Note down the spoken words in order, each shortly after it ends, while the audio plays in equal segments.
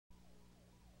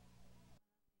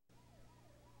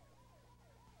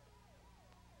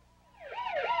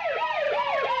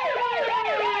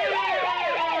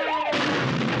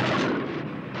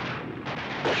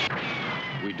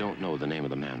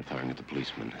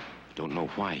We don't know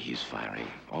why he's firing.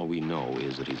 All we know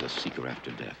is that he's a seeker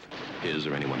after death. His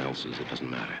or anyone else's, it doesn't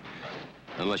matter.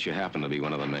 Unless you happen to be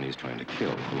one of the men he's trying to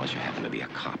kill. Unless you happen to be a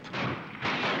cop.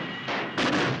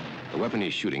 The weapon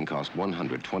he's shooting cost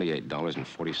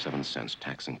 $128.47,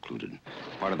 tax included.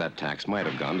 Part of that tax might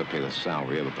have gone to pay the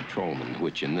salary of a patrolman,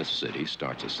 which in this city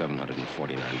starts at $749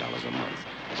 a month.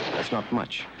 That's not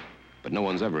much, but no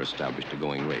one's ever established a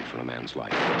going rate for a man's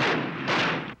life.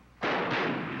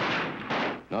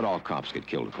 Not all cops get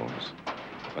killed, of course,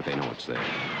 but they know it's there,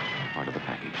 part of the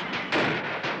package.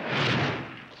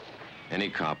 Any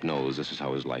cop knows this is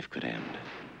how his life could end.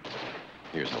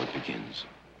 Here's how it begins.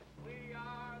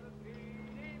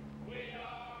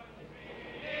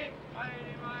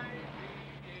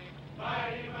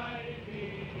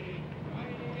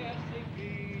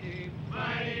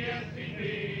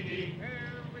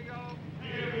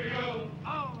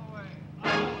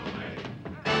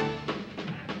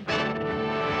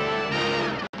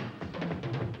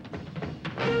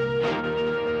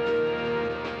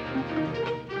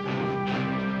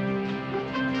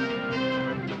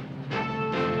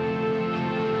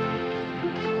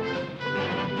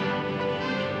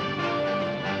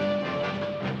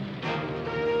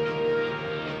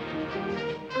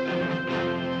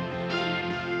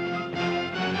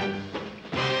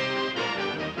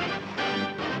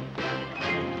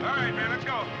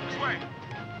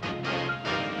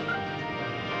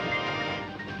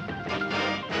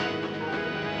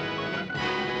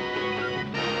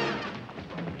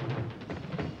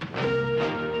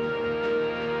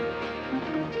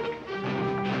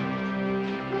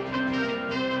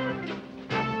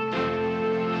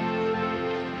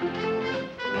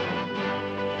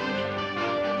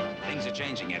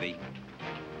 Eddie.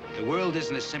 The world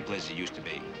isn't as simple as it used to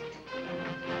be.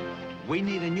 We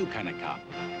need a new kind of cop.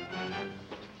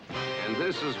 And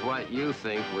this is what you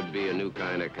think would be a new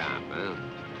kind of cop, huh?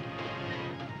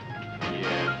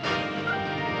 Yeah.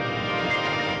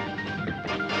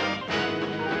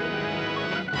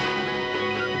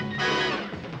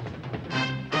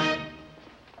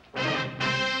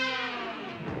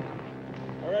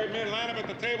 All right, men, line up at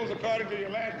the tables according to your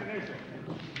last initial.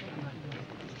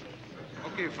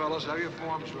 Okay, fellas, have your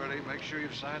forms ready. Make sure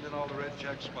you've signed in all the red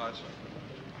check spots.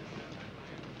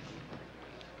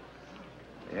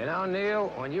 You know, Neil,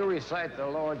 when you recite the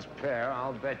Lord's Prayer,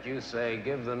 I'll bet you say,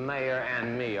 give the mayor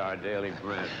and me our daily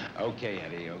bread. Okay,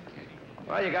 Eddie, okay.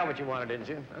 Well, you got what you wanted, didn't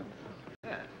you? Huh?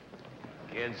 Yeah.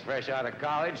 Kids fresh out of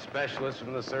college, specialists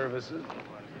from the services.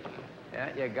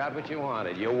 Yeah, you got what you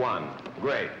wanted. You won.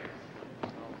 Great.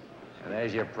 And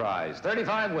there's your prize.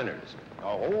 35 winners.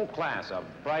 A whole class of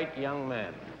bright young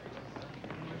men.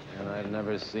 And I've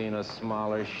never seen a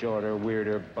smaller, shorter,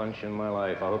 weirder bunch in my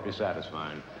life. I hope you're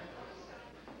satisfied.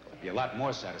 I'd be a lot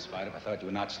more satisfied if I thought you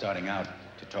were not starting out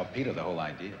to torpedo the whole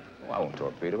idea. Well, I won't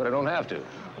torpedo, but I don't have to.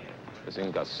 This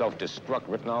thing's got self-destruct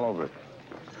written all over it.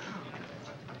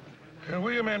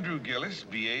 William Andrew Gillis,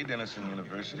 B.A., Denison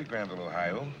University, Granville,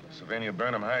 Ohio. Sylvania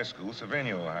Burnham High School,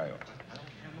 Sylvania, Ohio.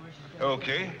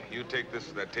 Okay, you take this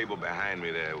to that table behind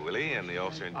me there, Willie, and the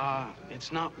officer...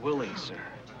 It's not Willie, sir.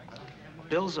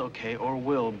 Bill's okay, or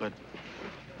Will, but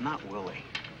not Willie.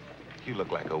 You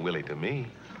look like a Willie to me.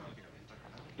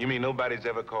 You mean nobody's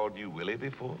ever called you Willie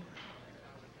before?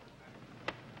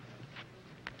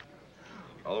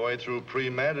 All the way through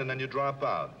pre-med, and then you drop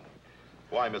out.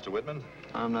 Why, Mr. Whitman?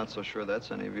 I'm not so sure that's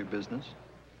any of your business.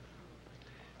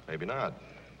 Maybe not.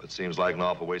 It seems like an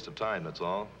awful waste of time, that's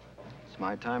all. It's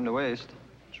my time to waste.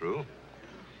 True.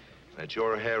 It's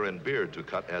your hair and beard to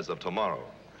cut as of tomorrow.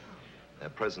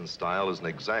 That present style isn't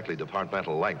exactly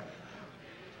departmental length.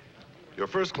 Your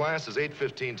first class is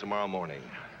 8:15 tomorrow morning.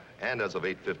 And as of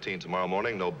 8:15 tomorrow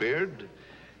morning, no beard,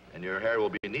 and your hair will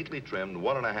be neatly trimmed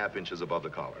 1.5 inches above the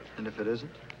collar. And if it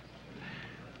isn't?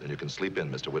 Then you can sleep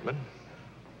in, Mr. Whitman.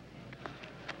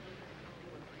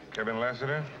 Kevin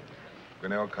Lassiter,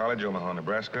 Grinnell College, Omaha,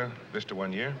 Nebraska. Vista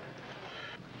 1 year.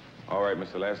 All right,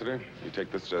 Mr. Lassiter. You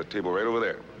take this table right over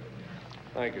there.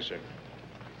 Thank you, sir.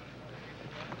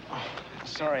 Oh,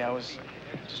 sorry, I was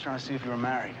just trying to see if you were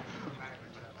married.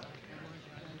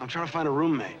 I'm trying to find a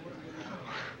roommate.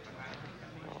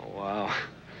 Oh, wow.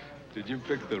 Did you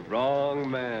pick the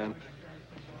wrong man?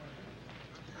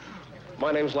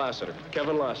 My name's Lassiter,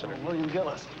 Kevin Lassiter. William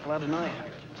Gillis. Glad to know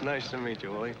you. Nice to meet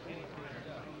you, Willie.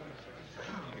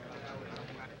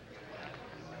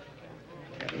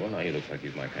 Well, he looks like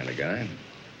he's my kind of guy.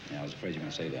 Yeah, I was afraid you were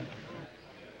going to say that.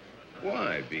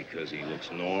 Why? Because he looks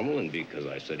normal and because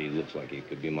I said he looks like he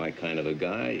could be my kind of a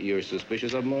guy. You're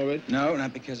suspicious of him already? No,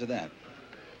 not because of that.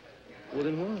 Well,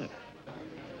 then what?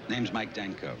 Name's Mike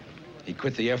Danko. He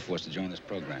quit the Air Force to join this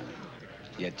program.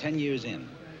 You're 10 years in,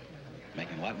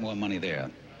 making a lot more money there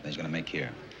than he's going to make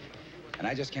here. And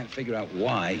I just can't figure out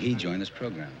why he joined this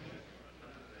program.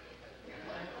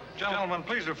 Gentlemen,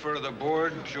 please refer to the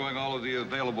board showing all of the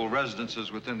available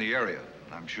residences within the area.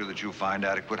 I'm sure that you'll find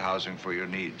adequate housing for your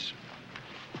needs.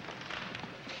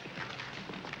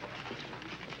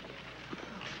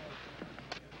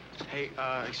 Hey,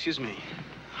 excuse me.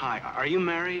 Hi, are you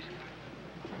married?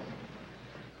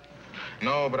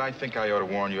 No, but I think I ought to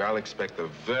warn you, I'll expect a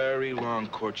very long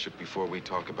courtship before we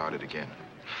talk about it again.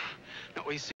 No,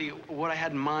 you see, what I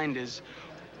had in mind is,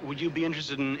 would you be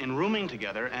interested in rooming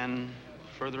together and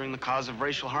furthering the cause of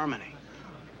racial harmony?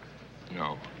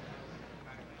 No.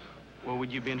 Well,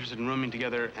 would you be interested in rooming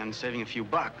together and saving a few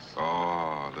bucks?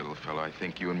 Oh, little fella, I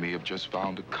think you and me have just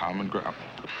found a common ground.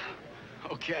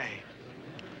 Okay.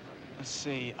 Let's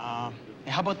see, how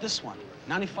about this one?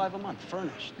 $95 a month,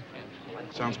 furnished.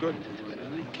 Sounds good.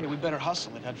 Okay, we better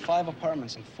hustle. We've had 5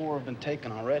 apartments and 4 have been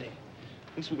taken already.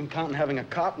 At least we can count on having a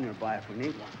cop nearby if we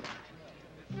need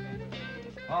one.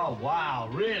 Oh, wow,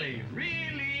 really,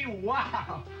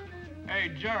 wow.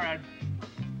 Hey, Jared,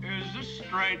 is this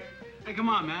straight? Hey, come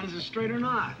on, man. Is it straight or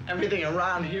not? Everything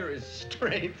around here is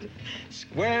straight.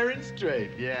 Square and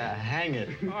straight. Yeah, hang it.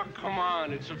 Oh, come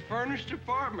on. It's a furnished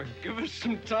apartment. Give us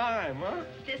some time, huh?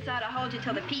 This ought to hold you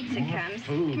till the pizza comes.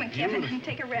 Come on, Kevin,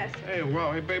 take a rest. Hey,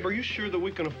 wow. Hey, babe, are you sure that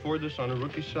we can afford this on a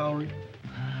rookie salary?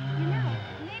 You know,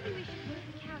 maybe we should move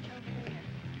the couch over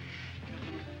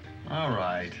there. All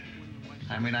right.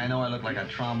 I mean, I know I look like a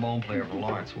trombone player for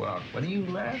Lawrence Welk, but are you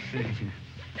laughing?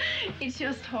 It's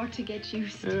just hard to get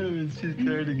used to. Oh, it's just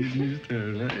hard to get used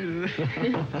to,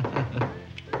 right?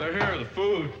 They're here, the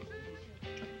food.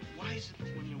 Why is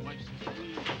it when your wife's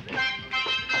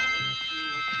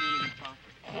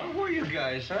Where were you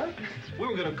guys, huh? We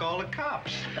were gonna call the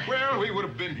cops. Well, we would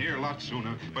have been here a lot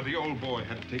sooner, but the old boy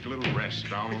had to take a little rest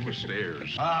down on the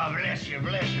stairs. Oh, bless you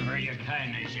for your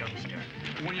kindness, youngster.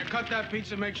 When you cut that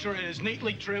pizza, make sure it is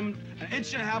neatly trimmed, an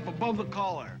inch and a half above the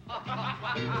collar.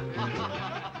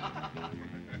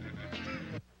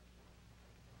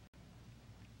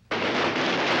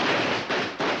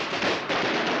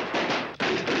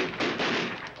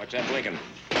 What's that blinking?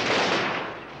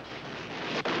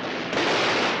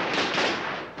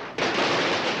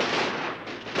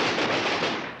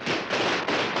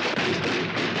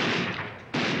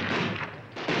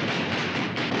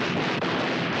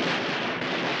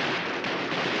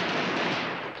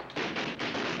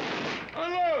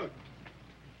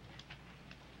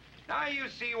 Now you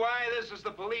see why this is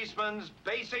the policeman's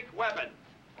basic weapon.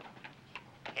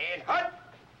 And hut!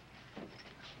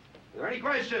 Are there any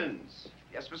questions?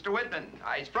 Yes, Mr. Whitman.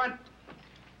 Eyes front.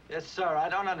 Yes, sir. I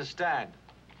don't understand.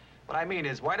 What I mean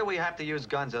is, why do we have to use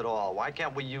guns at all? Why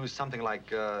can't we use something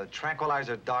like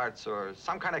tranquilizer darts or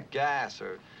some kind of gas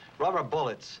or rubber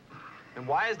bullets? And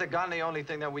why is the gun the only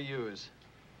thing that we use?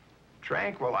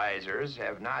 Tranquilizers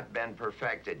have not been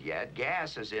perfected yet.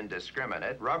 Gas is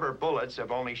indiscriminate. Rubber bullets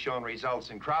have only shown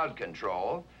results in crowd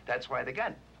control. That's why the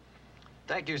gun.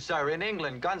 Thank you, sir. In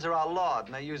England, guns are outlawed,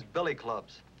 and they use billy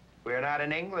clubs. We're not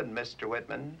in England, Mr.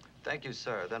 Whitman. Thank you,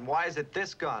 sir. Then why is it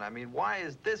this gun? I mean, why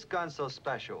is this gun so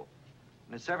special?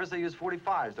 In the service, they use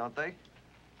 .45s, don't they?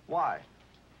 Why?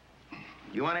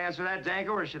 You want to answer that,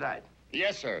 Danko, or should I?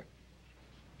 Yes, sir.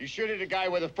 You shoot at a guy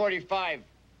with a .45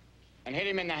 and hit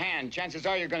him in the hand, chances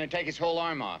are you're going to take his whole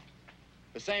arm off.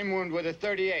 The same wound with a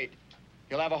 .38.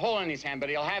 He'll have a hole in his hand, but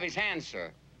he'll have his hand,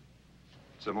 sir.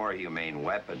 It's a more humane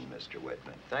weapon, Mr.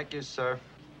 Whitman. Thank you, sir.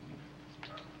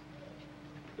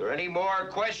 Are there any more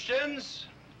questions?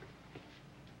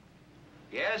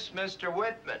 Yes, Mr.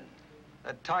 Whitman.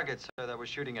 That target, sir, that we're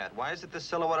shooting at, why is it the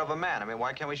silhouette of a man? I mean,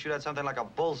 why can't we shoot at something like a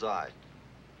bullseye?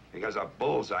 Because a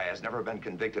bullseye has never been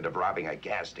convicted of robbing a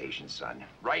gas station, son.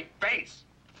 Right face!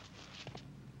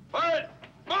 Forward!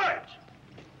 March!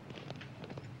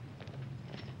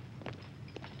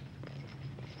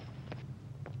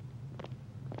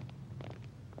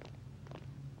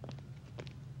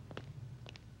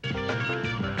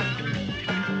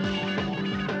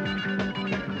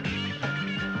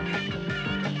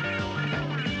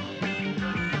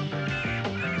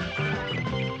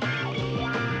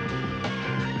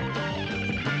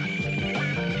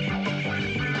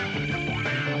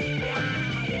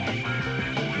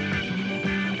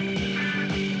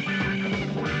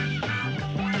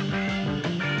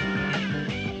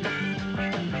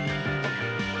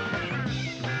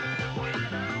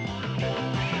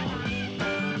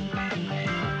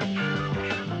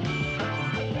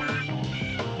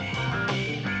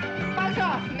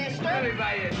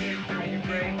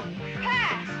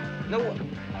 Pass! No,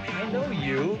 I know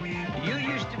you. You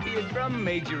used to You're from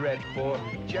Majorette for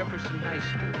Jefferson High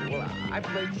School. Well, I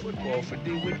played football for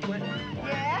DeWitt Clinton.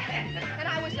 Yeah? And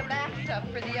I was a backup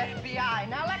for the FBI.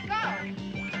 Now let go.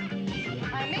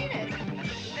 I mean it.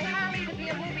 They hire me to be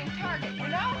a moving target, you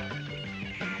know?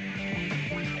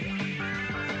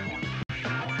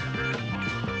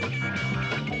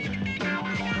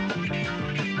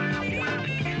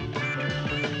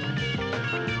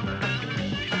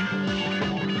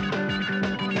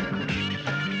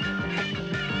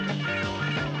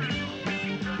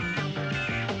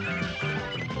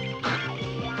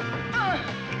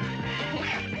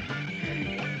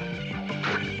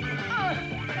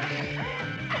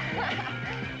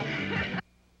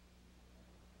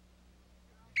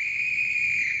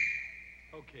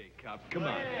 Come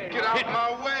on. Get out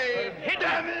my way. Hit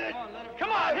Damn me. it. Come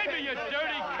on, hit me, you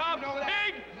dirty cop.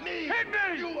 Pig. Me. Hit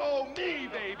me. You owe me,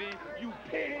 baby. You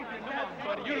pig. Come on,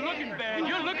 buddy. You're looking bad.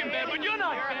 You're looking bad, but you're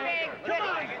not bad. Come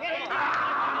on.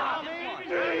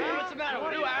 What's the matter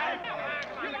with you, Al?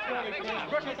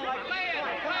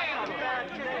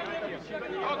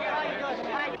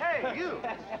 Hey, you.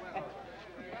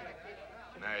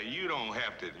 Now, you don't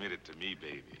have to admit it to me,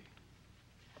 baby.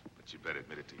 But you better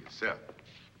admit it to yourself.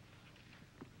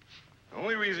 The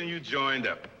only reason you joined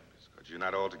up is because you're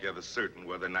not altogether certain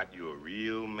whether or not you're a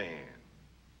real man.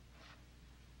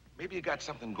 Maybe you got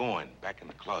something going back in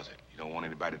the closet you don't want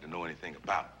anybody to know anything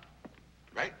about,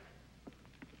 right?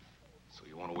 So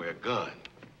you want to wear a gun,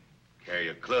 carry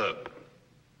a club,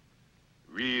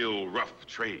 real rough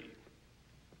trade.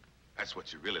 That's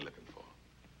what you're really looking for.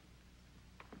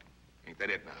 Ain't that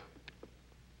it now?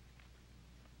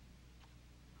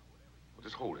 Well,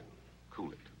 just hold it,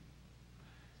 cool it.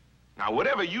 Now,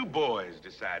 whatever you boys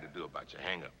decide to do about your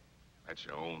hang-up, that's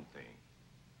your own thing.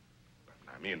 But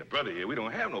now, me and the brother here, we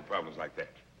don't have no problems like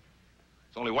that.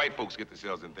 It's only white folks get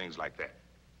themselves in things like that.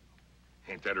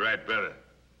 Ain't that right, brother?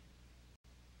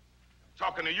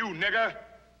 Talking to you, nigga.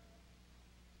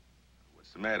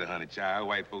 What's the matter, honey child?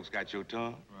 White folks got your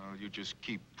tongue? Well, you just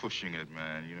keep pushing it,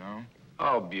 man, you know?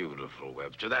 Oh, beautiful,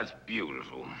 Webster. That's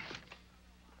beautiful.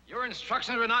 Your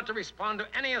instructions were not to respond to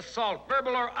any assault,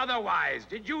 verbal or otherwise.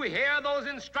 Did you hear those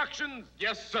instructions?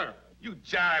 Yes, sir. You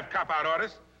jive cop-out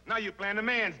artists. Now you're playing the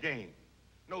man's game.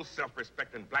 No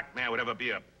self-respecting black man would ever be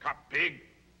a cop pig.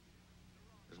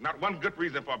 There's not one good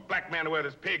reason for a black man to wear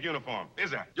this pig uniform,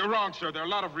 is there? You're wrong, sir. There are a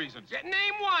lot of reasons. Yeah,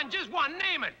 name one, just one.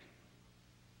 Name it.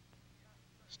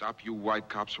 Stop you white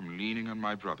cops from leaning on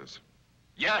my brothers.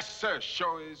 Yes, sir.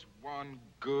 Sure is one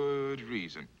good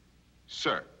reason.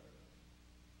 Sir.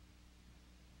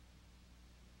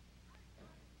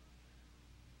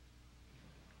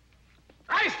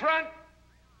 Ice front!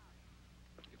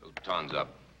 Get those batons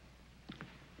up.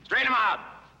 Straighten them out.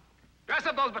 Dress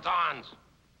up those batons.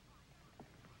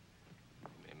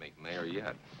 May make mayor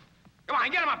yet. Come on,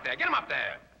 get him up there. Get him up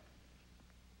there.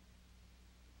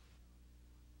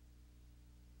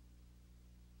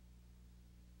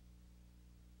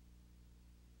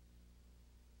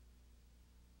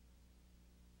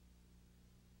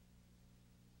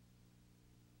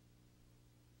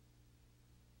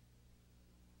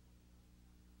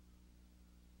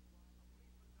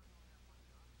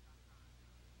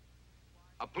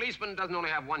 A policeman doesn't only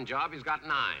have one job, he's got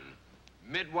 9.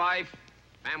 Midwife,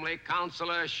 family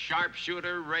counselor,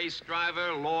 sharpshooter, race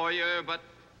driver, lawyer, but...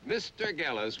 Mr.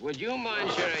 Gillis, would you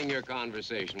mind sharing your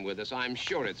conversation with us? I'm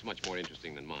sure it's much more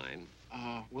interesting than mine.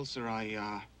 Well, sir,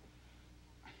 I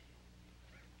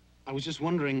was just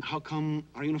wondering, how come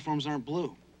our uniforms aren't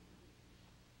blue?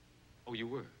 Oh, you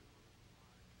were?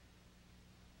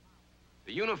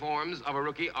 The uniforms of a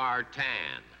rookie are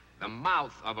tan. The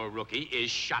mouth of a rookie is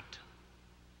shut.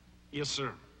 Yes,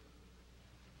 sir.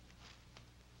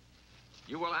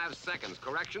 You will have seconds,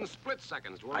 correction, split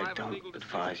seconds. To I don't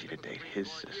advise you to date his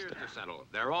sister. To settle.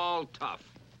 They're all tough.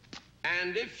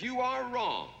 And if you are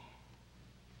wrong,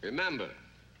 remember,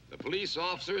 the police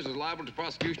officer is as liable to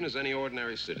prosecution as any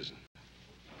ordinary citizen.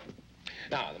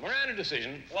 Now, the Miranda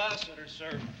decision... Lassiter,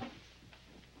 sir.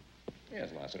 Yes,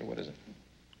 Lassiter, what is it?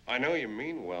 I know you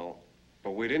mean well,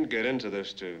 but we didn't get into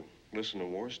this to listen to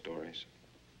war stories.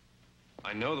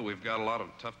 I know that we've got a lot of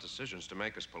tough decisions to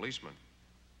make as policemen.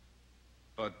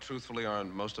 But truthfully,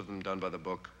 aren't most of them done by the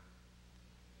book?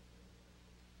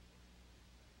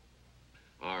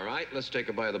 All right, let's take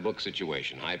a by-the-book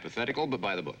situation. Hypothetical, but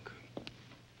by the book.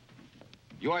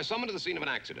 You are summoned to the scene of an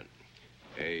accident.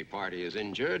 A party is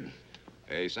injured.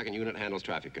 A second unit handles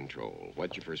traffic control.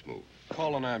 What's your first move?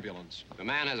 Call an ambulance. The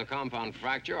man has a compound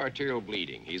fracture, arterial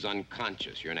bleeding. He's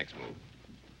unconscious. Your next move.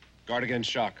 Guard against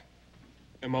shock.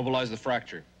 Immobilize the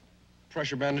fracture.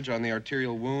 Pressure bandage on the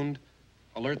arterial wound.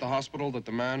 Alert the hospital that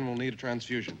the man will need a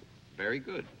transfusion. Very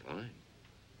good. Fine.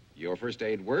 Your first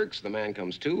aid works. The man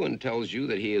comes to and tells you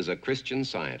that he is a Christian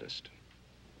Scientist.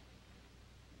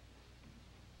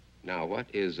 Now, what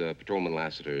is Patrolman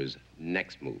Lassiter's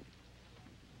next move?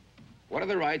 What are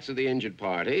the rights of the injured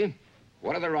party?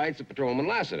 What are the rights of Patrolman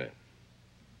Lassiter?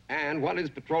 And what is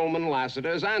Patrolman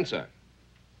Lassiter's answer?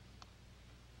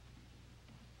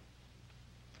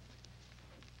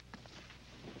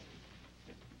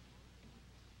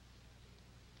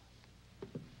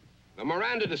 The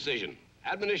Miranda decision.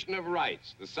 Admonition of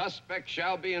rights. The suspect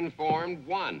shall be informed,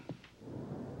 1.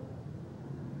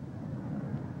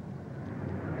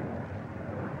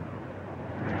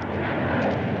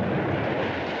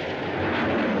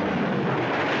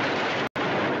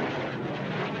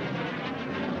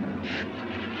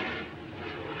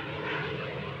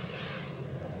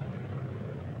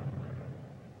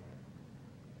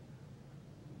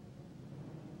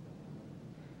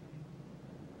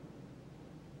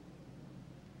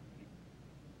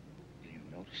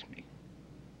 Me.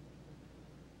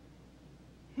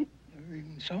 Never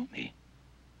even saw me.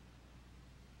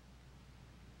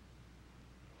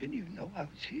 Didn't even know I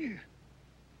was here.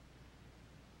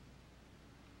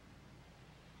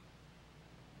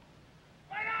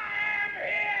 But I am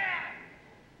here!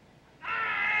 I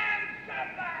am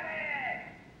somebody!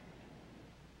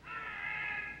 I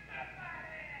am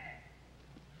somebody!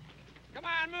 Come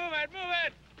on, move it, move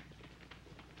it!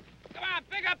 Come on,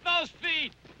 pick up those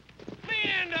feet! Lean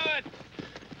into it!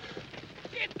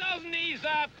 Get those knees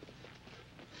up!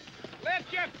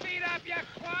 Lift your feet up, your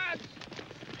quads!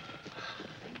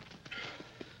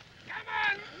 Come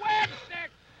on, Webster!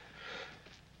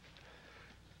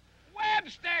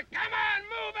 Webster, come on,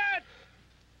 move it!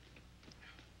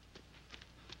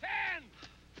 10!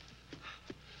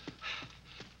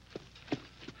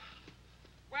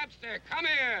 Webster, come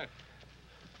here!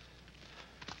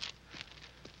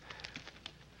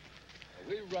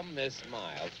 We run this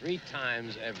mile 3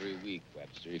 times every week,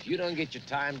 Webster. If you don't get your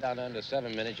time down under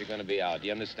 7 minutes, you're going to be out. Do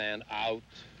you understand? Out.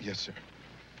 Yes, sir.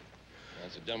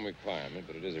 That's a dumb requirement,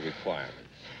 but it is a requirement.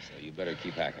 So you better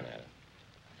keep hacking at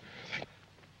it.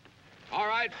 All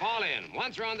right, fall in.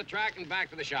 Once we're on the track and back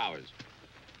to the showers.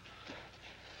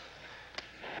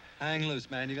 Hang loose,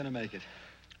 man. You're gonna make it.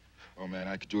 Oh, man,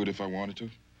 I could do it if I wanted to.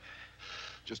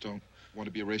 Just don't want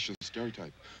to be a racial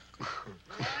stereotype.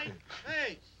 Right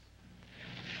face!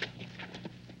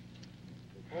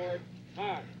 Forward,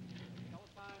 hard.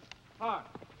 Hard.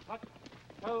 1,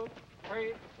 2,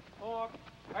 3, 4.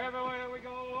 Everywhere we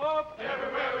go up.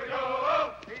 Everywhere we go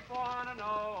up. People want to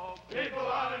know. People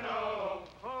want to know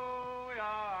who we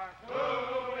are.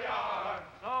 Who we are.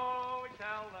 So we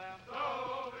tell them.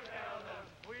 So we tell them.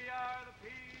 We are the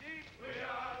PD. We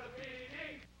are the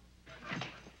PD.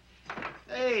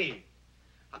 Hey,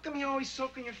 how come you're always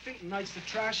soaking your feet and nights the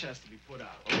trash has to be put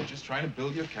out? Oh, just trying to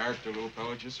build your character, little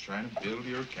fella. Just trying to build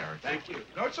your character. Thank you.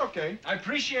 No, it's okay. I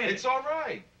appreciate it. It's all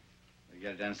right. You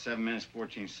got it down to 7 minutes,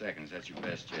 14 seconds. That's your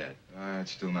best yet.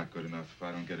 It's still not good enough. If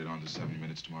I don't get it on to 7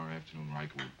 minutes tomorrow afternoon,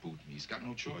 Ryker will boot me. He's got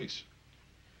no choice.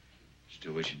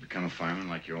 Still wish you'd become a fireman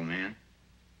like your old man?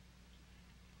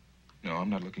 No,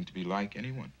 I'm not looking to be like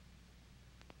anyone.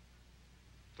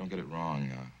 Don't get it wrong.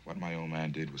 What my old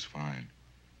man did was fine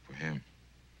for him.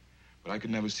 But I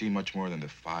could never see much more than the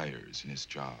fires in his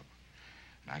job.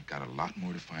 And I've got a lot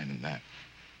more to find than that.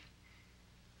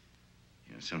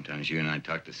 You know, sometimes you and I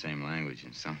talk the same language,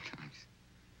 and sometimes...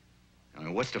 I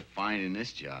mean, what's to find in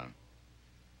this job?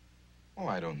 Oh,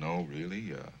 I don't know,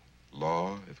 really.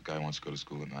 Law, if a guy wants to go to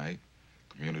school at night.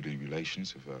 Community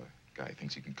relations, if a guy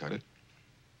thinks he can cut it.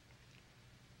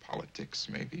 Politics,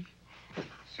 maybe.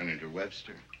 Senator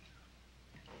Webster.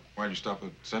 Why'd you stop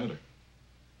at senator?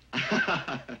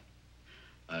 I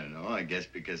don't know. I guess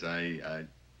because I'm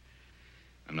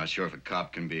not sure if a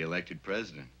cop can be elected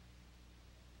president.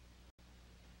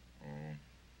 Oh.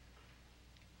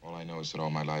 All I know is that all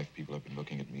my life people have been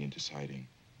looking at me and deciding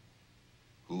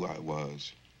who I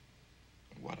was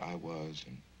and what I was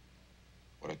and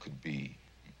what I could be.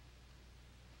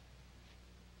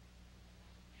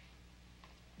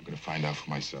 I'm gonna find out for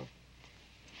myself.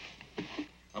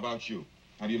 How about you?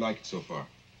 How do you like it so far?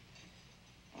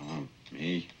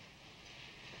 Me?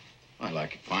 I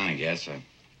like it fine, I guess. I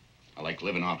like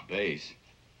living off base.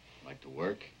 I like to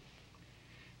work.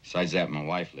 Besides that, my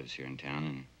wife lives here in town,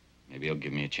 and maybe it'll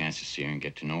give me a chance to see her and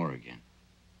get to know her again.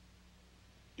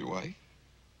 Your wife?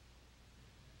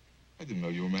 I didn't know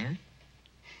you were married.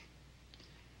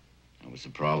 That was the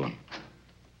problem.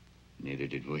 Neither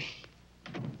did we.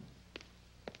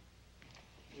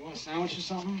 You want a sandwich or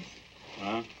something?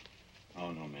 Huh?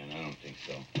 Oh, no, man, I don't think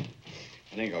so.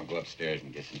 I think I'll go upstairs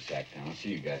and get some sack down. I'll see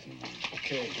you guys in the morning.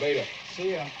 Okay. Later.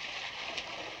 See ya.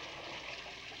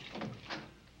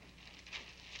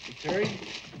 Hey, Terry?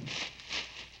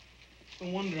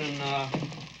 I'm wondering, can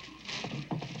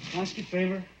I ask you a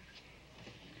favor?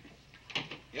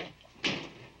 Yeah.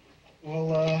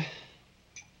 Well,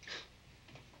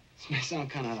 this may sound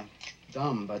kind of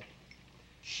dumb, but,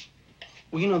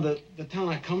 well, you know, the town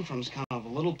I come from is kind of a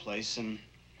little place, and,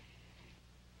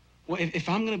 well, if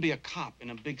I'm going to be a cop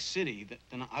in a big city,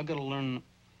 then I've got to learn.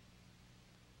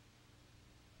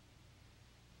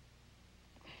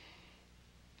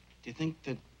 Do you think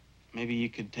that maybe you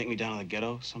could take me down to the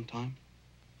ghetto sometime?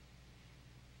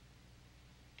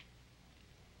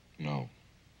 No.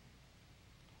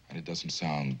 And it doesn't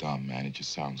sound dumb, man. It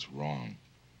just sounds wrong.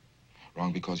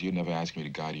 Wrong because you never asked me to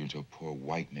guide you into a poor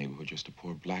white neighborhood, just a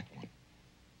poor black one.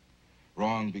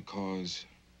 Wrong because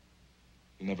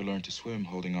you never learned to swim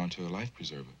holding on to a life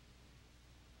preserver.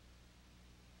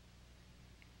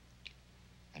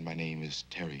 And my name is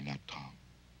Terry, not Tom.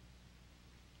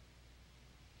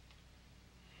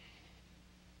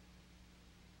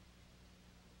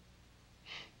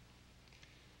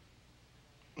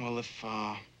 Well, if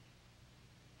I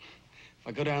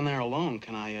go down there alone,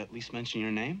 can I at least mention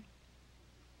your name?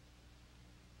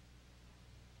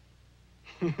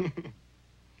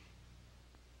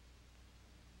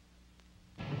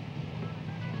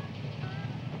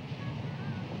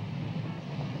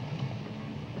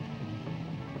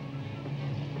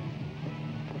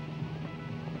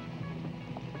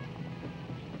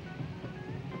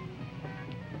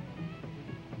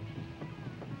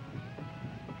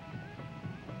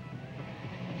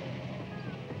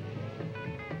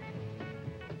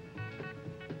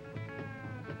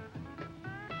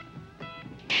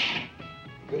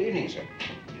 Good evening, sir.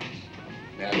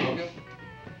 May I help you?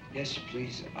 Yes,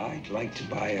 please. I'd like to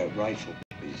buy a rifle,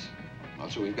 please.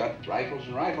 Also, we've got rifles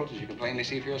and rifles, as you can plainly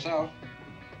see for yourself.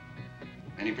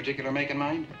 Any particular make in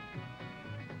mind?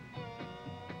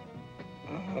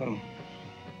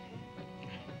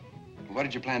 What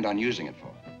did you plan on using it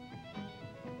for?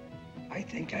 I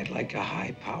think I'd like a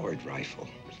high-powered rifle,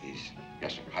 please.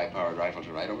 Yes, sir. High-powered rifles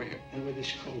are right over here. And with a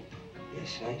scope.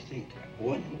 Yes, I think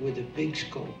one with a big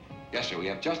scope. Yes, sir. We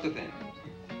have just the thing.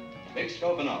 Big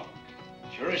scope and all.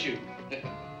 Sure as you.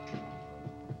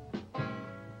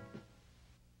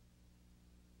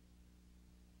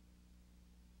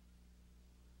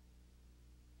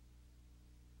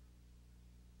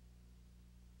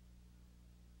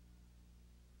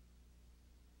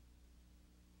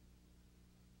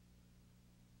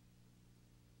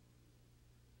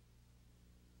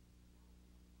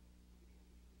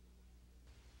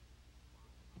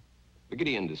 The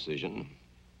Gideon decision,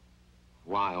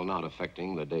 while not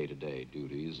affecting the day-to-day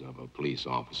duties of a police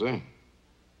officer,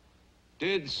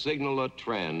 did signal a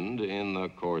trend in the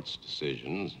court's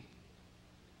decisions,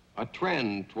 a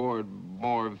trend toward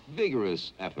more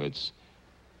vigorous efforts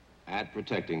at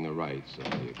protecting the rights of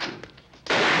the accused.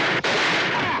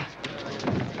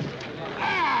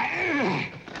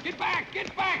 Get back!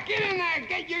 Get back! Get in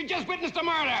there! You just witnessed a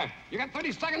murder! You got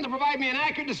 30 seconds to provide me an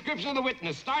accurate description of the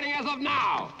witness, starting as of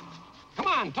now. Come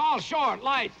on, tall, short,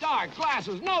 light, dark,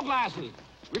 glasses, no glasses.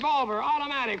 Revolver,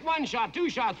 automatic, 1 shot, 2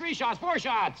 shots, 3 shots, 4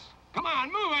 shots. Come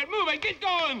on, move it, get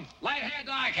going. Light hair,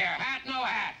 dark hair, hat, no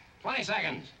hat. 20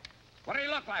 seconds. What did he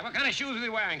look like? What kind of shoes was he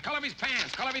wearing? Color of his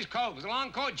pants, color of his coat. Was it a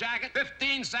long coat, jacket?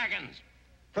 15 seconds.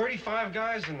 35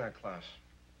 guys in that class.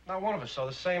 Not one of us saw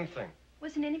the same thing.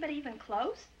 Wasn't anybody even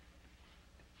close?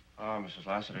 Ah, Mrs.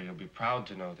 Lassiter, you'll be proud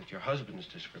to know that your husband's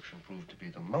description proved to be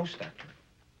the most accurate.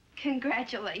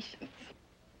 Congratulations.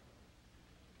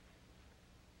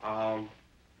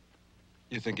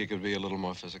 You think you could be a little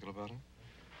more physical about it?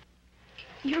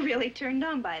 You're really turned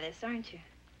on by this, aren't you?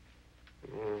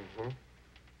 Mm-hmm.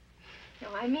 No,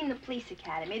 I mean the police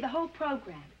academy, the whole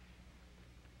program.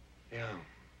 Yeah.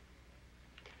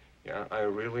 Yeah, I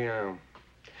really am.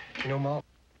 You know, Ma,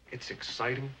 it's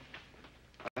exciting.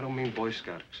 I don't mean Boy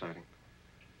Scout exciting.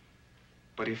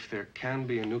 But if there can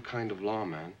be a new kind of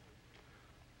lawman,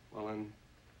 well,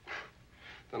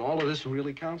 then all of this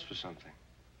really counts for something.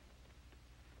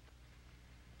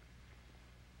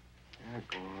 Yeah,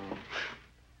 go on.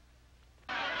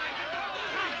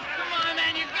 Come on,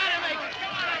 man, you gotta make it.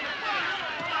 Come on.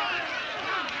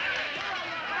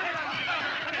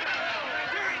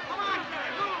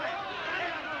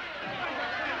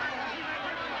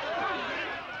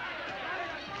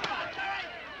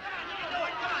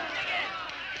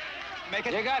 Make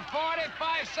it. You got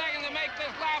 45 seconds to make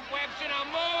this lap, Webster. Now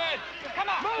move it. Come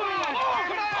on. Move it.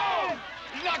 Come on.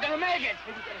 He's not gonna make it.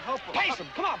 Pace him.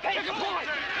 Come on, pace him. Take a point.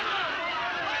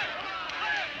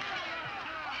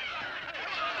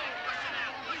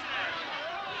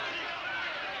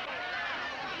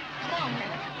 Come on,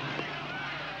 man.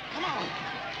 Come on.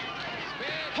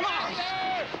 Come on.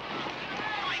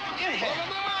 Get here.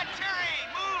 Come on, Terry,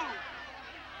 move.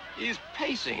 He's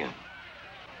pacing him.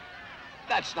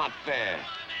 That's not fair.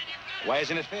 Why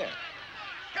isn't it fair?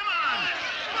 Come on.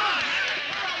 Come on.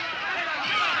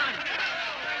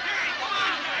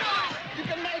 You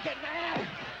can make it, man.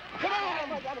 Come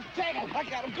on. I got him. Take him. I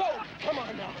got him. Go. Come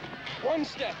on now. One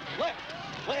step. Left.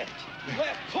 Left.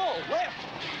 Left. Pull. Left.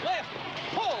 Left.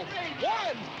 Pull.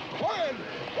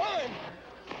 One.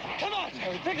 Come on,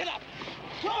 Terry. Pick it up.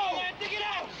 Go, man. Pick it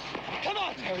out. Come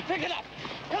on, Terry. Pick it up.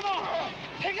 Come on.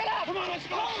 Pick it up. Come on. Let's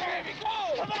go, Terry.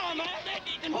 Go. Come on, man.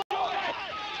 You can do it.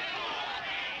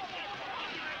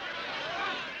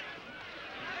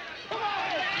 Come on.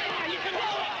 You can do it.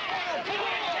 Come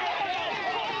on.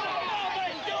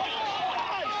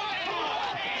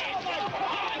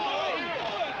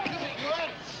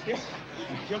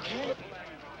 You okay?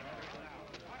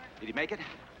 Did he make it?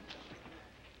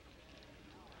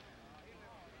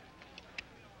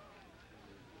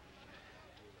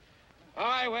 All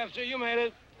right, Webster, you made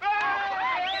it.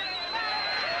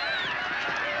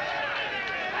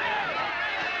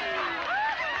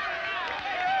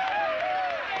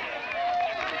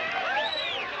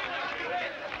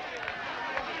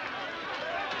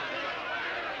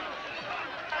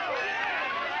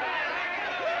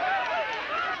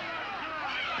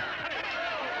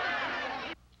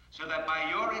 So that by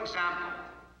your example,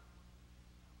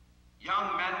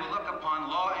 young men will look upon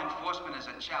law enforcement as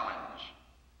a challenge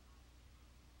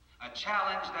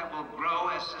that will grow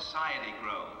as society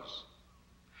grows,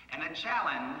 and a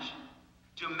challenge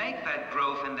to make that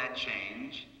growth and that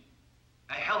change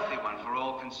a healthy one for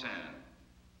all concerned.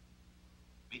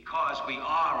 Because we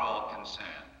are all concerned.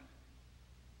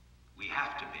 We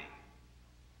have to be.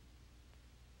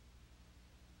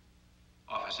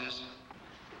 Officers,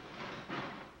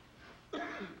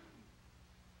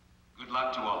 good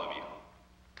luck to all of you.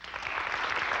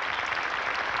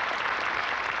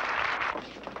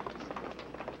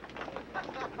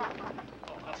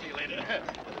 I'll see you later.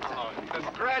 Oh,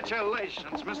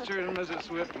 congratulations, Mr. and Mrs.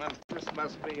 Whitman. This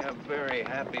must be a very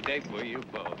happy day for you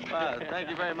both. Thank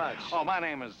you very much. Oh, my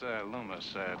name is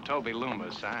Loomis, Toby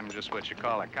Loomis. I'm just what you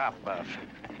call a cop buff.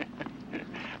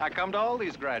 I come to all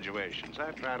these graduations.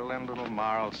 I try to lend a little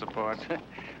moral support.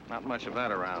 Not much of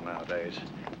that around nowadays.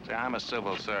 See, I'm a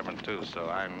civil servant, too, so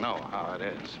I know how it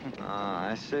is. Ah,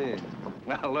 I see.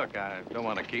 Well, look, I don't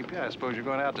want to keep you. I suppose you're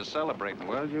going out to celebrate.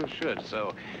 Well, you should.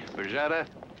 So, Bergetta,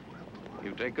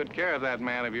 you take good care of that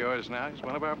man of yours now. He's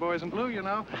one of our boys in blue, you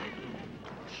know.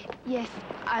 Yes,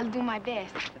 I'll do my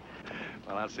best.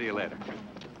 Well, I'll see you later.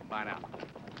 Bye now.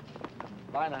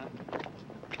 Bye now.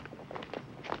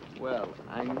 Well,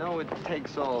 I know it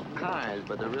takes all kinds,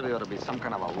 but there really ought to be some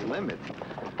kind of a limit.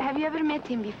 Have you ever met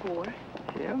him before?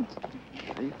 Him?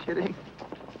 Are you kidding?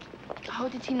 How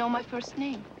did he know my first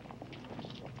name?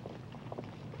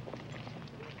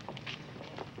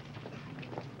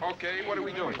 Okay, what are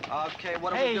we doing? Okay,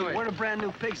 what are we doing? Hey, where do brand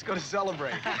new pigs go to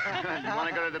celebrate? You want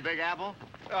to go to the Big Apple?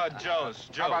 Joe's.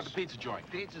 How about the pizza joint?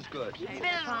 Pizza's good.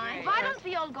 Fine. Why don't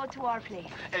we all go to our place?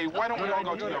 Hey, why don't we all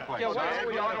go to your place? Yeah, why don't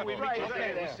we all meet right, you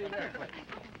okay, there? we'll see there.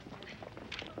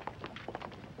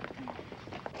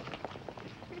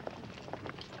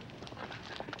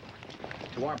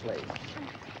 To our place.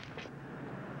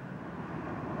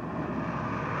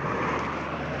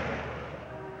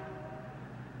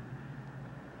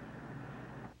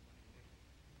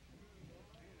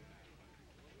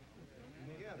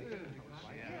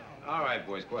 All right,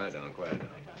 boys, quiet down, quiet down.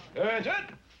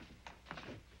 Attention!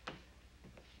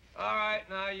 All right,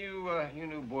 now, you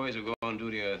new boys who go on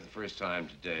duty the first time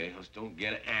today, just don't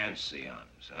get antsy on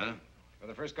us, huh? For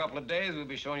the first couple of days, we'll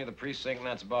be showing you the precinct, and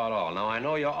that's about all. Now, I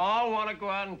know you all want to go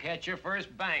out and catch your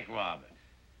first bank robber.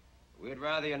 We'd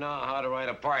rather you know how to write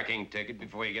a parking ticket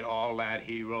before you get all that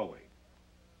heroic.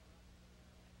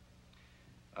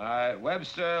 All right,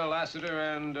 Webster, Lassiter,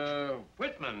 and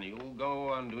Whitman, you'll go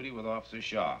on duty with Officer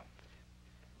Shaw.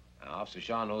 Now, Officer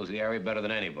Shaw knows the area better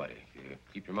than anybody. If you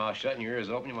keep your mouth shut and your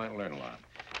ears open, you might learn a lot.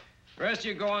 The rest of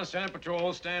you go on standard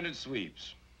patrol, standard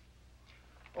sweeps.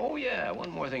 Oh, yeah,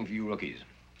 one more thing for you rookies.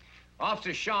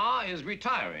 Officer Shaw is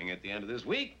retiring at the end of this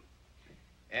week.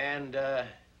 And, let's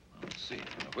see,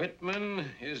 Whitman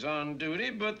is on duty,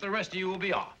 but the rest of you will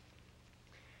be off.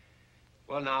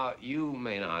 Well, now, you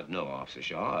may not know Officer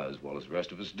Shaw as well as the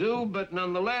rest of us do, but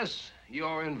nonetheless,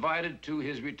 you're invited to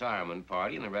his retirement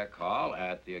party in the rec hall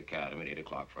at the Academy at 8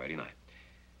 o'clock Friday night.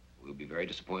 We'll be very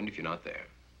disappointed if you're not there.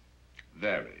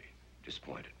 Very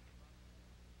disappointed.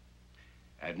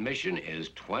 Admission is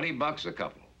 $20 a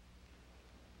couple.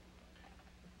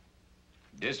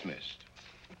 Dismissed.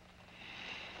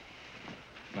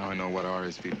 Now I know what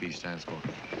RSVP stands for.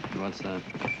 What's that?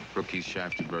 Rookies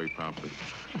shafted very promptly.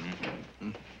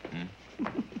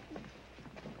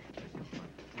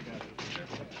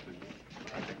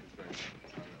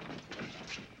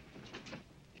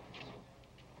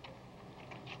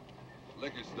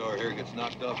 Liquor store here gets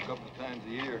knocked off a couple of times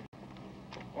a year.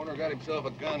 Owner got himself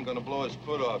a gun, gonna blow his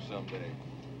foot off someday.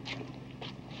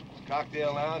 This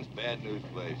cocktail lounge, bad news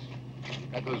place.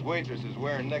 Got those waitresses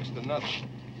wearing next to nothing.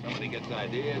 Somebody gets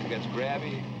ideas, gets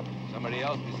grabby. Somebody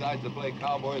else decides to play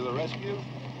cowboy to the rescue.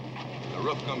 The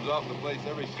roof comes off the place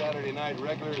every Saturday night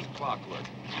regular as clockwork.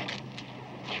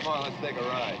 Come on, let's take a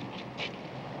ride.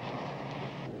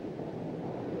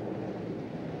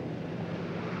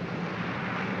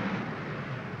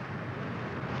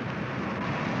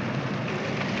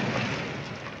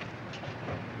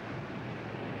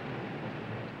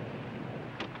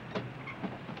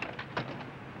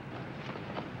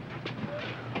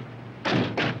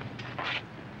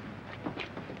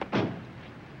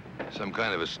 Some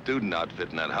kind of a student outfit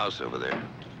in that house over there.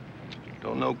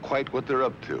 Don't know quite what they're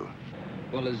up to.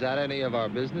 Well, is that any of our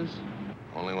business?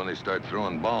 Only when they start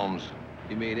throwing bombs.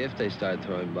 You mean if they start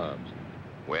throwing bombs?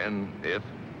 When, if,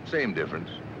 same difference.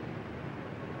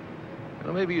 You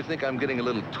know, maybe you think I'm getting a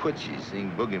little twitchy seeing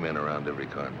boogeymen around every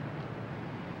corner.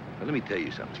 But let me tell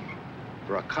you something.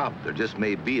 For a cop, there just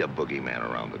may be a boogeyman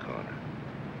around the corner.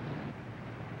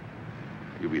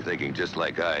 You'll be thinking just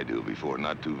like I do before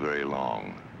not too very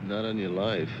long. Not on your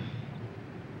life.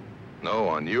 No,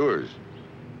 on yours.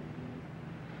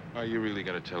 Are you really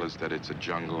gonna tell us that it's a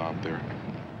jungle out there?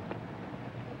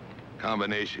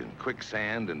 Combination,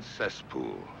 quicksand and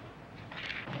cesspool.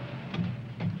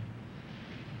 And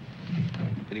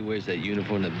he wears that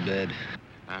uniform to bed.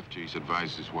 After he's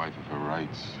advised his wife of her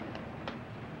rights.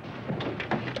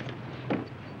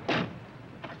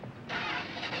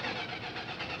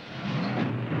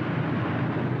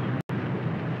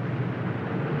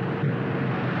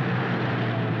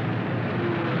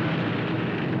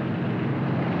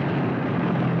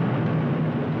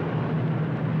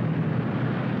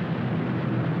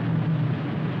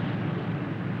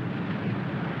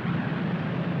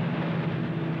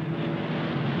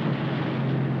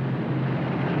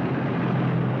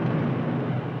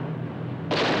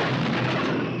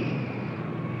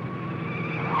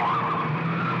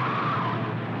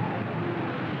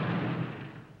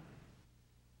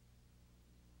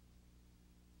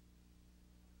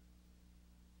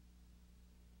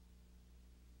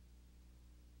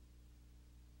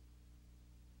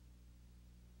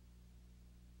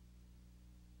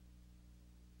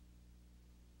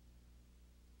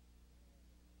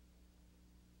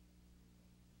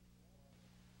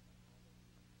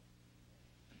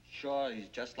 Sure, he's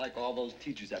just like all those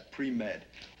teachers at pre-med.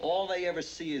 All they ever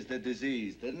see is the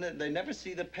disease. They never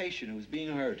see the patient who's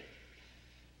being hurt.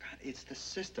 God, it's the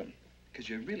system. Because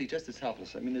you're really just as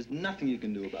helpless. I mean, there's nothing you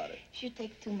can do about it. You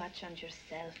take too much on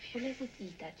yourself. You let it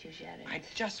eat at you, Jared. I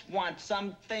just want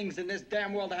some things in this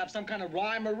damn world to have some kind of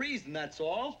rhyme or reason, that's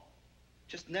all.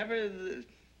 Just never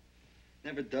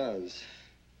does.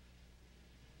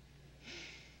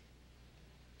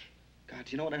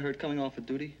 God, you know what I heard coming off of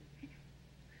duty?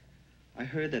 I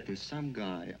heard that there's some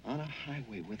guy on a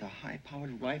highway with a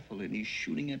high-powered rifle and he's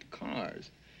shooting at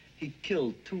cars. He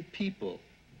killed 2 people.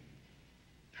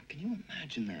 Now, can you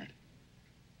imagine that?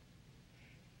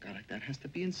 God, that has to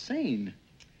be insane.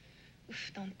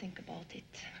 Oof, don't think about it.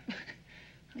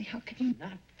 I mean, how can you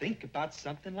not think about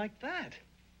something like that?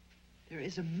 There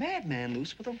is a madman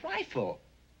loose with a rifle.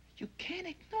 You can't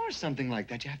ignore something like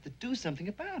that. You have to do something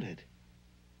about it.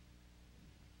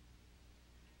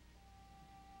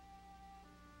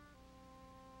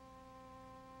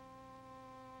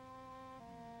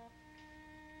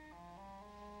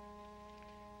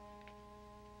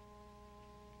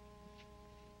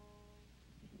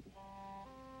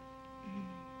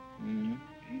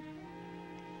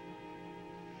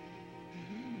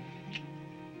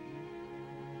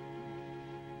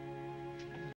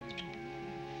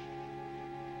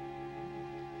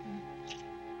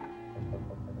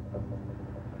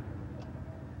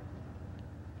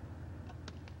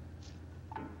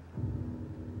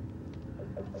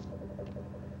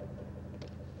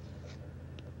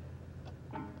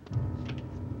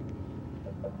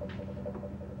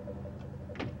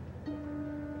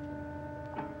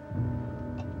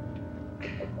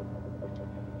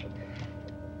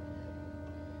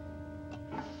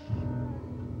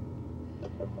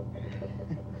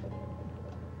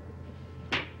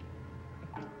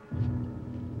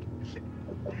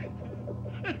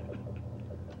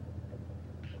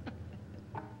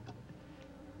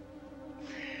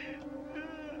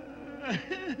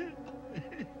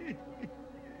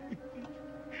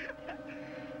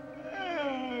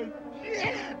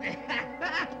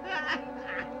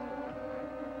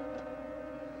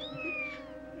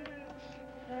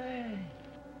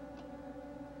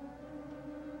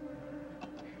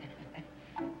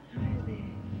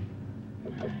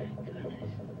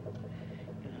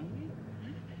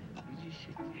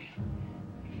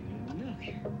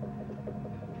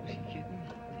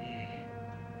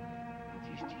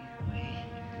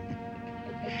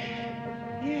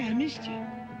 Yeah, I missed you.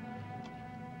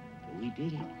 But we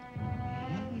did it.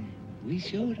 Yeah, we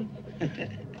showed them.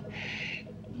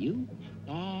 You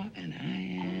are and I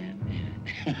am.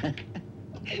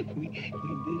 we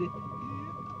did it.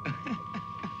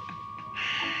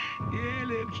 Yeah,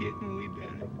 little kitten, we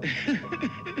done it.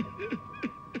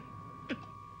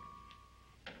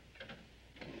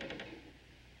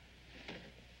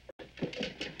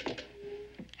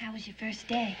 How was your first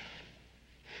day?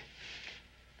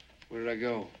 Where did I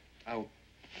go? Out.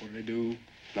 What did I do?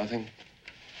 Nothing.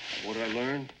 What did I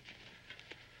learn?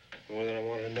 More than I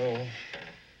want to know.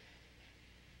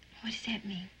 What does that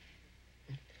mean?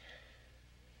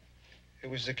 It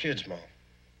was the kids, Mom.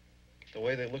 The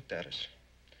way they looked at us.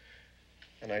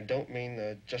 And I don't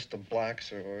mean just the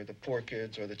blacks or the poor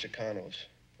kids or the Chicanos.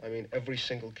 I mean, every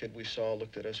single kid we saw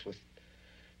looked at us with,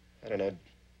 I don't know,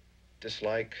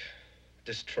 dislike,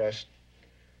 distrust.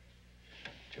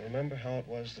 Do you remember how it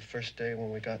was the first day when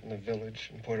we got in the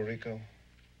village in Puerto Rico?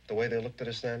 The way they looked at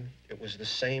us then? It was the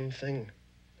same thing.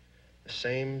 The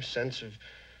same sense of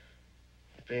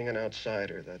being an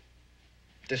outsider, that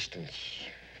distance.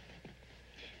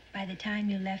 By the time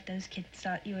you left, those kids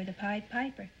thought you were the Pied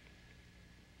Piper.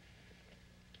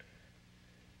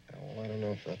 Yeah, well, I don't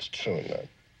know if that's true or not.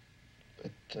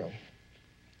 But,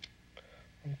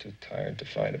 I'm too tired to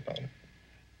fight about it.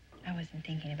 I wasn't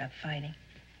thinking about fighting.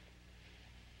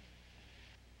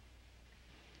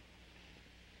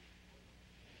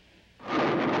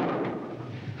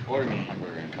 Order me a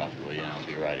hamburger and coffee, will you? And I'll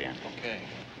be right in. Okay.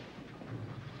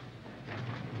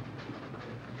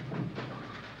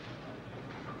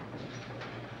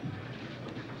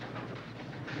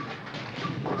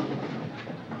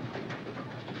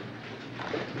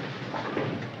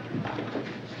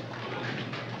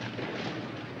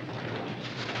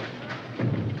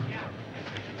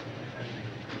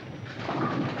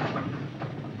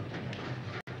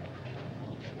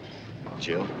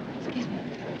 Jill? Excuse me.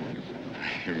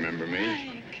 You remember me?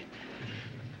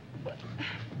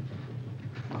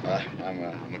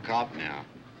 I'm a cop now.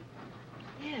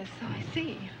 Yes, so I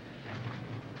see.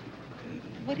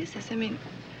 What is this? I mean,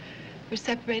 we're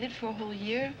separated for a whole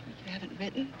year. You haven't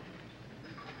written.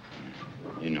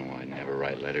 You know I never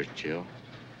write letters, Jill.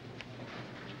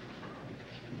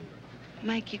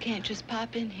 Mike, you can't just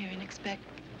pop in here and expect...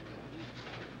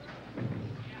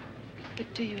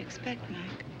 What do you expect,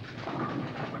 Mike?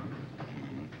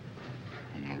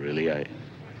 No, really, I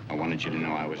wanted you to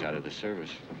know I was out of the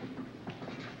service.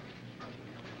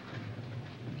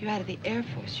 You're out of the Air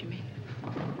Force, you mean?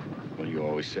 Well, you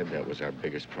always said that was our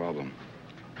biggest problem.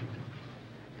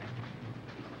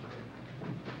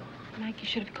 Mike, you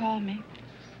should have called me.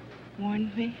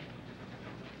 Warned me.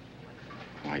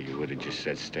 Why, you would have just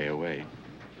said stay away.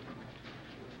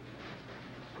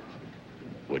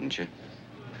 Wouldn't you?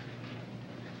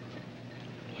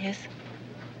 Yes.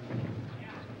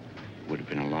 Would have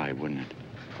been a lie, wouldn't it?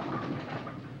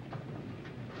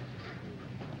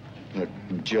 Look,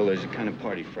 Jill, there's a kind of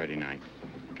party Friday night.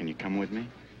 Can you come with me?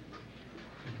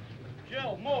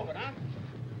 Jill, move it, huh?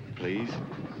 Please?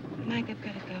 Mike, I've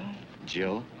got to go.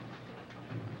 Jill?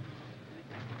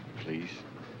 Please?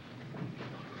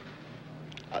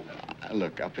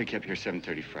 Look, I'll pick you up here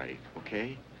 7:30 Friday,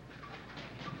 okay?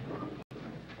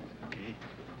 Okay?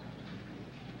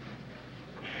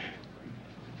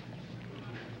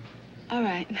 All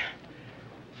right.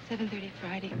 7:30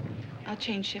 Friday. I'll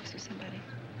change shifts with somebody.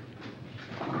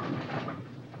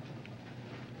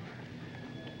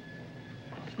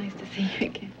 It's nice to see you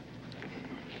again.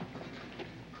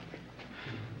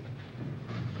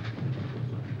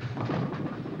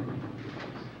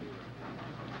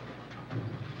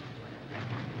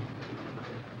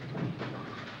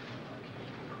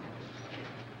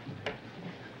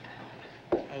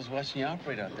 I was watching you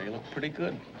operate out there. You look pretty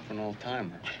good for an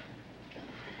old-timer.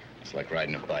 It's like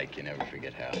riding a bike. You never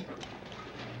forget how.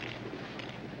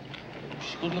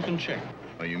 She's a good-looking chick.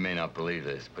 Well, you may not believe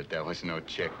this, but that was no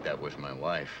chick. That was my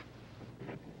wife.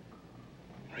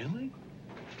 Really?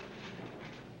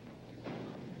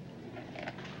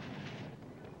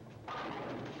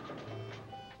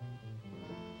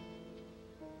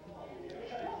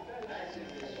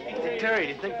 Hey, Terry, do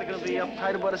you think they're going to be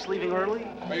uptight about us leaving early?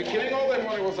 Are you kidding? All that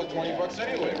money was for $20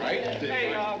 anyway, right?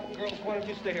 Hey, girls, why don't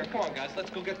you stay here? Come on, guys, let's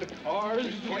go get the cars.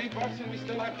 $20 and we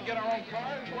still have to get our own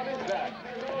cars? What is that?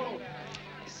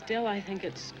 Still, I think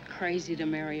it's crazy to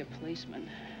marry a policeman.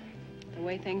 The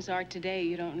way things are today,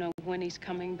 you don't know when he's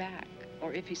coming back,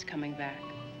 or if he's coming back.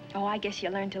 Oh, I guess you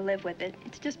learn to live with it.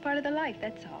 It's just part of the life,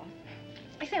 that's all.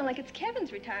 I sound like it's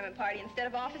Kevin's retirement party instead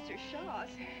of Officer Shaw's.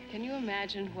 Can you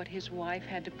imagine what his wife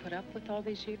had to put up with all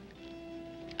these years?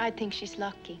 I think she's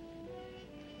lucky.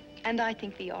 And I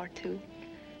think we are, too.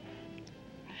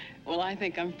 Well, I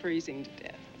think I'm freezing to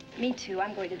death. Me, too.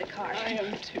 I'm going to the car. I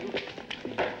am, too.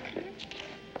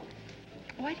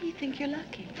 Why do you think you're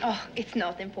lucky? Oh, it's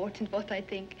not important what I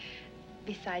think.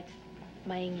 Besides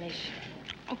my English.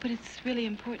 Oh, but it's really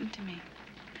important to me.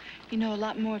 You know a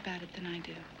lot more about it than I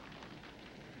do.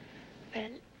 Well,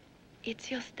 it's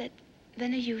just that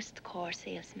when a used car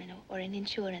salesman or an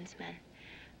insurance man,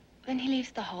 when he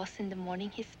leaves the house in the morning,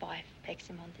 his wife pecks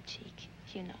him on the cheek,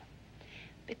 you know,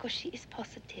 because she is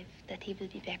positive that he will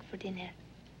be back for dinner.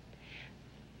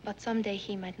 But someday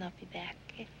he might not be back.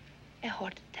 A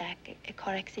heart attack, a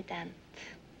car accident.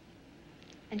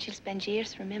 And she'll spend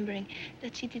years remembering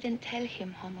that she didn't tell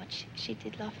him how much she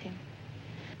did love him.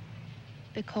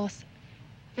 Because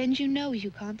when you know you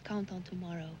can't count on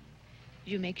tomorrow,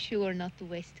 you make sure not to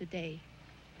waste today.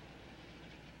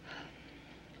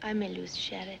 I may lose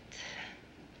Jared,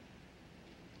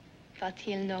 but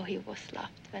he'll know he was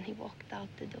loved when he walked out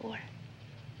the door.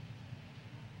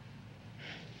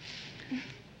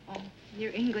 Oh,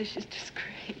 your English is just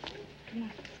great. Come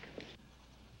on.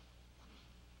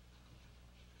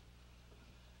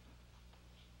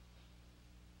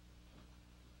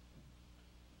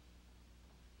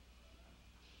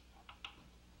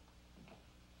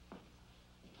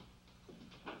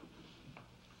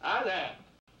 Hi there.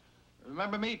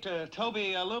 Remember me to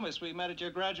Toby Loomis? We met at your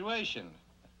graduation.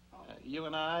 You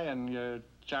and I and your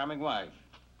charming wife.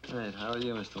 Great. How are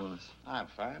you, Mr. Loomis? I'm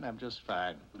fine. I'm just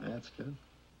fine. That's good.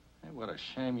 Hey, what a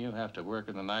shame you have to work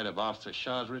in the night of Officer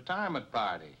Shaw's retirement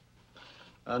party.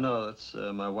 No, that's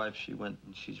my wife. She went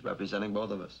and she's representing both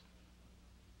of us.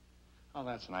 Oh,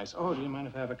 that's nice. Oh, do you mind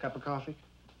if I have a cup of coffee?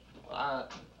 Well,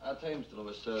 I'll tell you, Mr.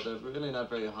 Loomis, they're really not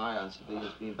very high on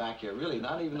civilians being back here. Really,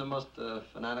 not even the most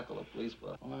fanatical of police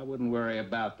were. Well, I wouldn't worry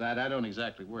about that. I don't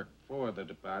exactly work for the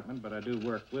department, but I do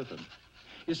work with them.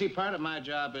 You see, part of my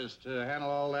job is to handle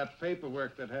all that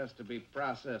paperwork that has to be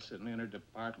processed in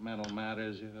interdepartmental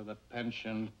matters, you know, the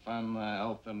pension fund, the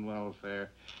health and welfare.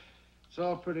 It's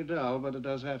all pretty dull, but it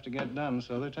does have to get done,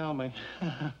 so they tell me.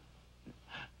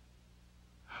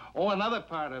 Oh, another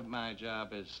part of my job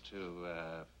is to,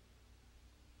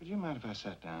 would you mind if I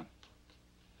sat down?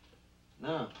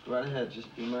 No, go right ahead.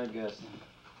 Just be my guest.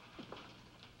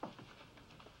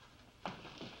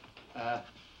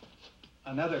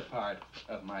 Another part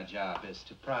of my job is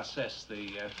to process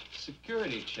the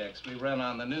security checks we run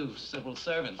on the new civil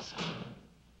servants.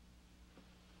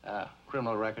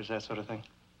 Criminal records, that sort of thing.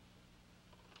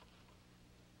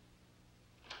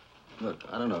 Look,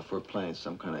 I don't know if we're playing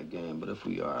some kind of game, but if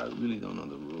we are, I really don't know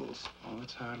the rules. Oh,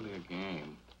 it's hardly a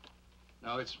game.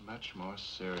 No, it's much more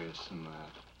serious than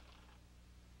that.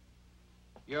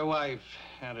 Your wife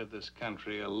entered this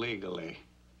country illegally,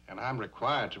 and I'm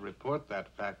required to report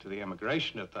that fact to the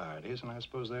immigration authorities, and I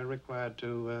suppose they're required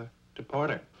to deport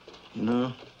her. You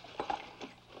know,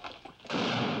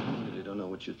 I really don't know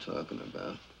what you're talking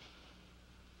about.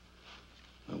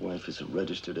 My wife is a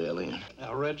registered alien.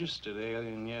 A registered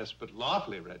alien, yes, but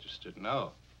lawfully registered,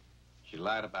 no. She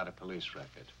lied about a police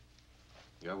record.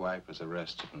 Your wife was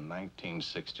arrested in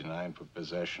 1969 for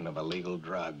possession of illegal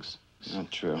drugs.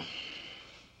 Not true.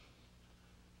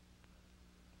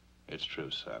 It's true,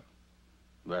 son.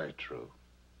 Very true.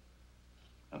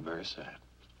 And very sad.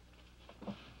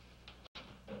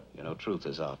 You know, truth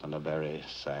is often a very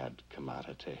sad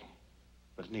commodity.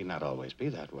 But it need not always be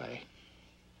that way.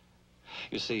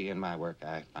 You see, in my work,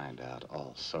 I find out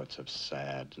all sorts of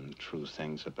sad and true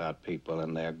things about people,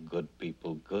 and they're good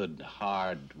people, good,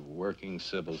 hard-working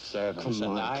civil servants.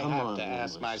 And I have to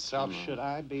ask myself, should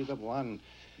I be the one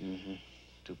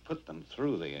to put them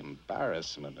through the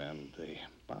embarrassment and the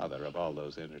bother of all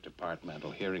those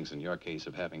interdepartmental hearings, in your case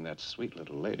of having that sweet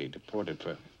little lady deported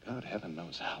for God heaven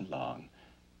knows how long?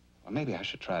 Well, maybe I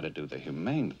should try to do the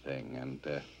humane thing and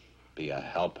be a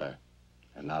helper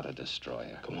and not a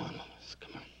destroyer. Come on, Loomis,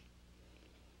 come on.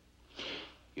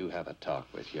 You have a talk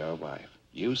with your wife.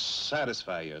 You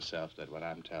satisfy yourself that what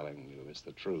I'm telling you is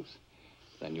the truth.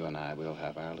 Then you and I will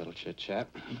have our little chit-chat.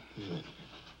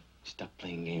 Stop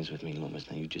playing games with me, Loomis.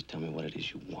 Now you just tell me what it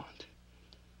is you want.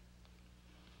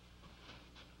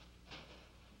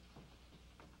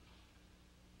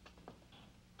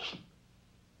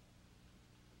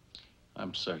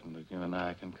 I'm certain that you and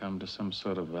I can come to some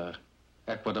sort of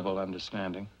equitable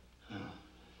understanding.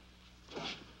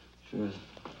 Sure.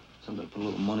 Somebody put a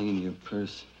little money in your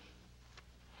purse.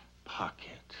 Pocket.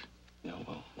 Yeah,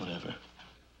 well, whatever.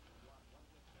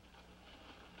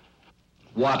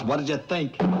 What? What did you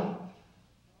think? That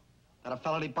a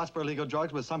felony bust for illegal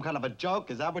drugs was some kind of a joke?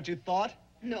 Is that what you thought?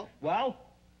 No. Well?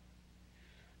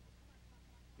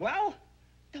 Well?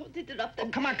 Don't interrupt them.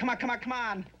 Oh, come on, come on, come on, come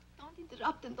on. Don't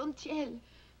interrupt and don't yell.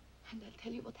 And I'll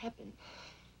tell you what happened.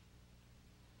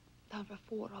 There were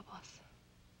 4 of us.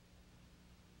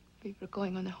 We were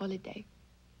going on a holiday.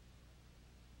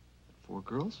 4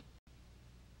 girls?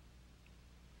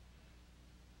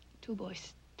 2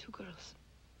 boys, 2 girls.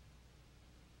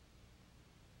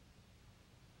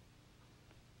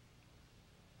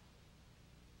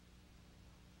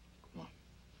 Come on.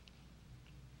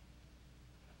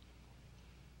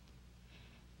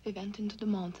 We went into the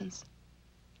mountains,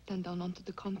 then down onto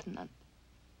the continent.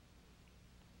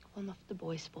 One of the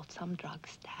boys bought some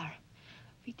drugs there.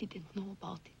 We didn't know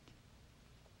about it.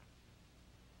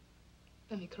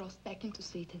 When we crossed back into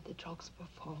Sweden, the drugs were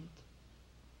found.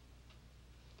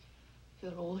 We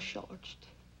were all charged,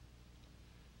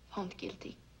 found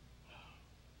guilty,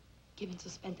 given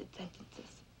suspended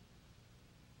sentences.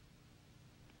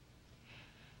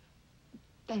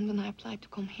 Then when I applied to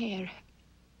come here,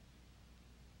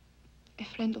 a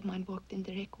friend of mine worked in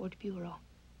the record bureau.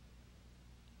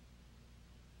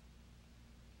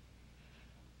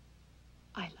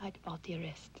 I lied about the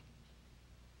arrest.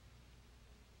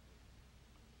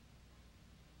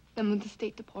 Then when the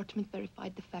State Department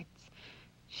verified the facts,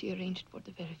 she arranged for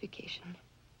the verification.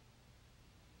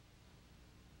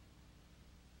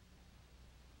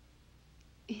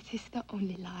 It is the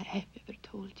only lie I've ever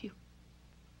told you.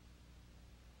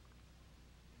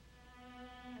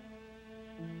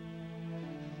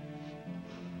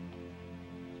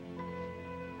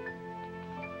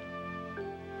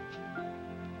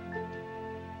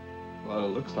 Well, it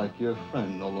looks like your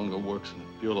friend no longer works in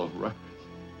the Bureau of Records.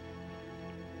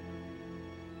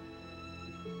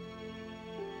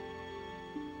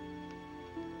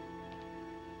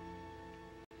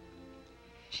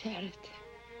 Jared,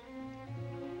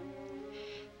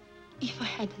 if I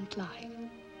hadn't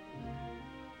lied,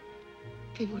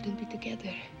 we wouldn't be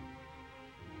together.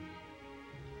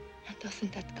 And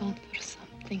doesn't that count for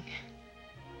something?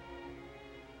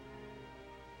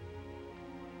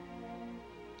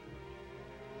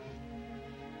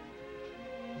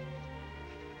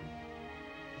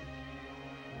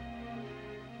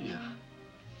 Yeah.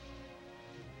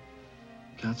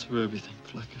 Counts for everything,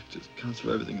 Flecker. Just counts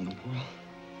for everything in the world.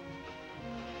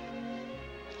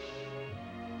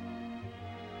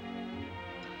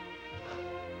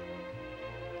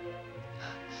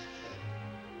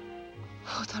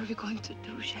 What are we going to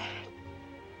do, Jared?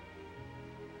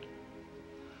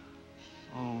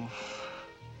 Oh.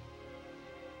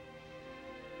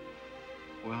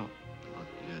 Well,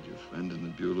 you had your friend in the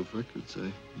Bureau of Records.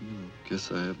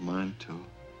 Guess I have mine, too.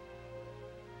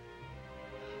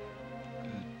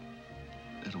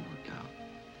 Good. It'll work out.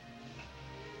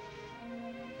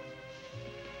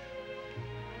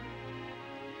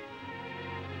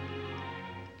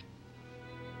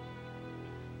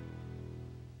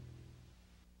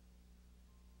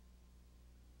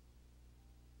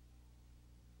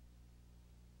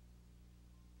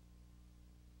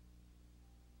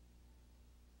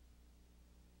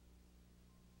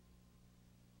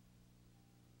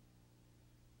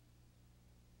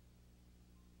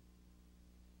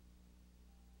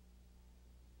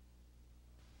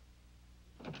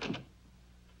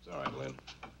 It's all right, Lynn.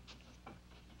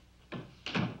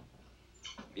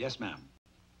 Yes, ma'am.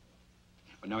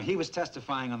 Well, no, he was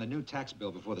testifying on the new tax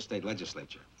bill before the state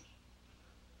legislature.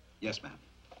 Yes, ma'am.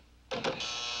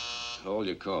 Hold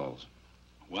your calls.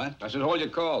 What? I said hold your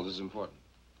calls. This is important.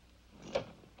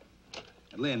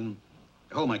 Lynn,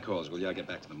 hold my calls, will you? I'll get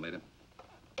back to them later.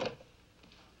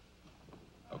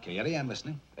 Okay, Eddie, I'm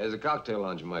listening. There's a cocktail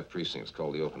lounge in my precinct. It's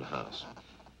called the Open House.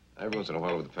 Every once in a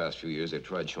while over the past few years, they've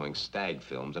tried showing stag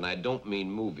films, and I don't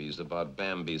mean movies about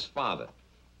Bambi's father.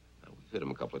 Now, we've hit them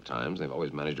a couple of times. They've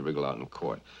always managed to wriggle out in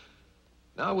court.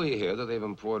 Now we hear that they've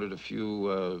imported a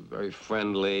few very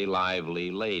friendly,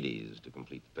 lively ladies to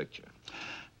complete the picture.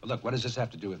 Well, look, what does this have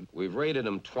to do with... We've raided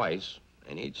them twice,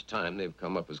 and each time they've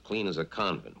come up as clean as a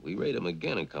convent. We raid them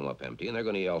again and come up empty, and they're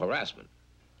going to yell harassment.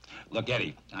 Look,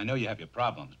 Eddie, I know you have your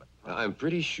problems, but... I'm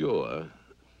pretty sure,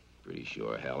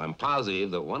 hell, I'm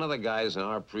positive that one of the guys in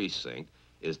our precinct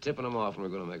is tipping them off and we're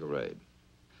going to make a raid.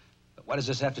 But what does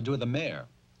this have to do with the mayor?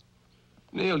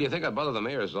 Neil, do you think I'd bother the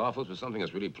mayor's office with something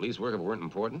that's really police work if it weren't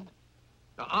important?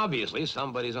 Now, obviously,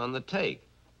 somebody's on the take.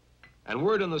 And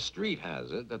word on the street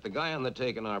has it that the guy on the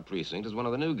take in our precinct is one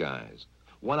of the new guys.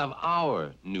 One of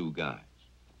our new guys.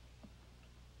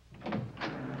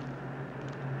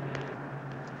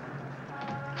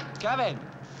 Kevin,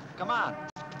 come on.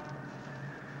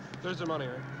 There's the money,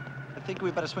 right? I think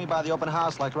we better swing by the open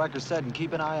house like Ryker said and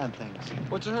keep an eye on things.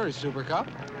 What's the hurry, Super Cop?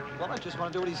 Well, I just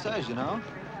want to do what he says, you know?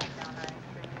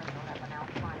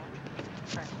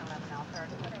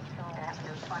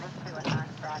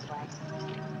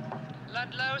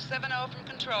 Ludlow, 7-0 from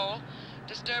control.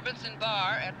 Disturbance in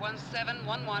bar at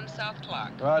 1711 South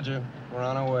Clark. Roger. We're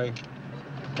on our way.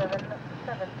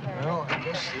 Well, I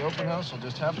guess the open house will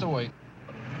just have to wait.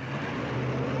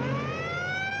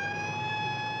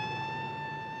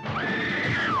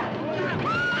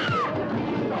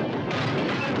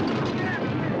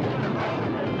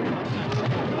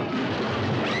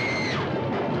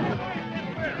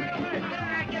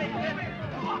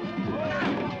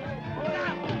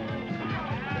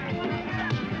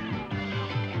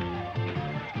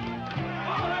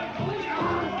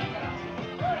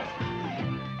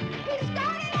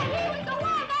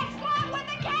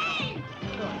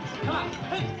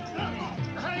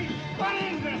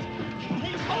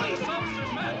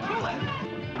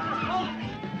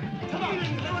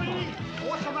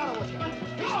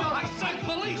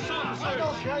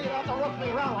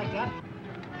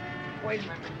 Wait a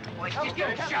minute. Wait, just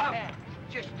don't shove.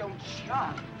 Just don't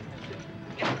shove.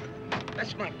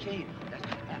 That's my cane.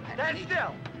 Stand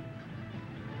still.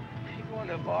 You go in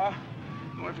the bar.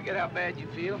 You want to forget how bad you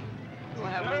feel? You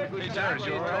want to have a little good time.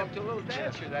 You talk to a little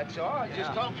dancer, that's all.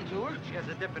 Just talking to her. She has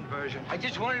a different version. I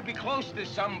just wanted to be close to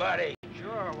somebody.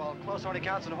 Sure, well, close only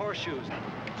counts in horseshoes.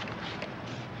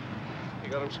 You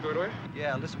got him squared away?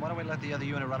 Yeah, listen, why don't we let the other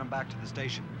unit run him back to the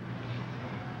station?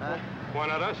 Huh? Why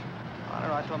not us? I don't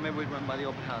know, I thought maybe we'd run by the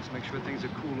open house, make sure things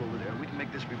are cool over there. We can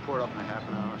make this report up in a half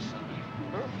an hour or so.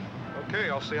 Huh? Okay,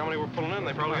 I'll see how many we're pulling in.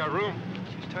 They probably got room.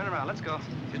 Just turn around, let's go.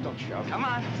 Just don't shove. Come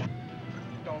on.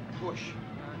 Don't push.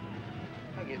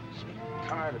 I get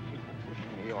tired of people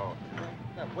pushing me off.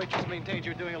 That waitress maintained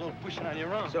you're doing a little pushing on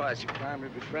your own. So I should try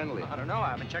and be friendly. I don't know,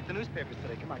 I haven't checked the newspapers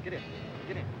today. Come on, get in.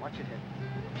 Get in, watch your head.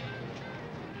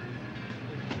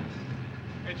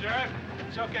 Hey, Jared,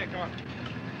 it's okay, come on.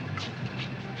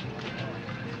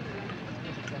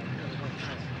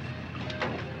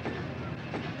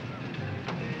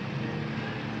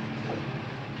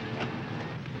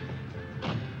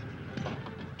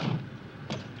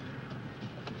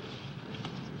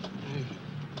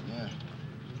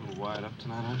 Up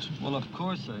tonight, aren't you? Well, of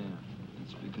course I am.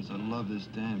 It's because I love this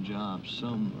damn job so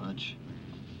much.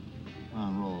 Come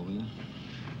on, roll, will you?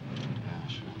 Yeah,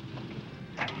 sure.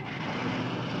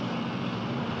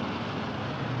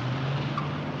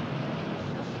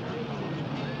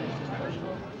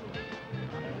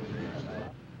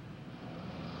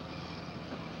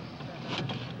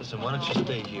 Listen, why don't you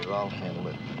stay here? I'll handle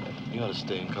it. You ought to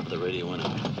stay and cover the radio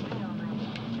anyway.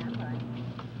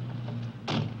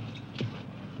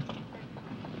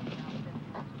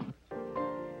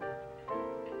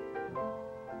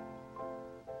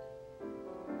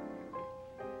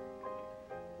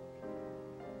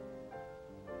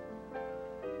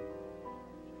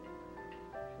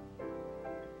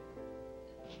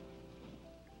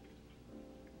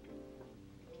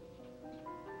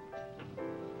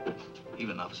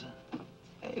 Evening, officer.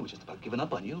 Hey, we're just about giving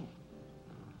up on you.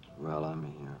 Well, I'm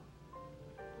here.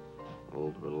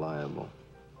 Old reliable.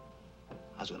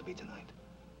 How's it gonna be tonight?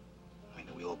 I mean,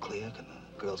 are we all clear? Can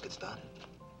the girls get started?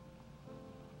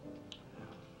 Yeah.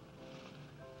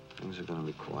 Things are gonna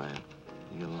be quiet.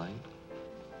 You get a light?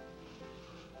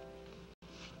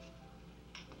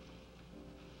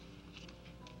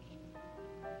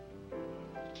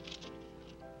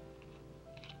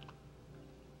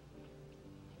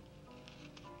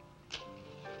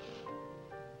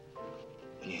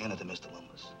 When you hand it to Mr.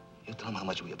 Lumbers, you tell him how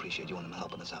much we appreciate you and him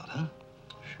helping us out, huh?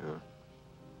 Sure.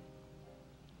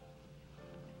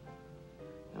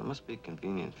 It must be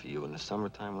convenient for you in the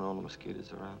summertime when all the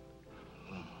mosquitoes are out.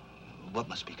 Well, what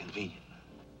must be convenient?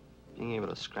 Being able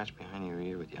to scratch behind your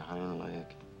ear with your hind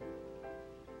leg.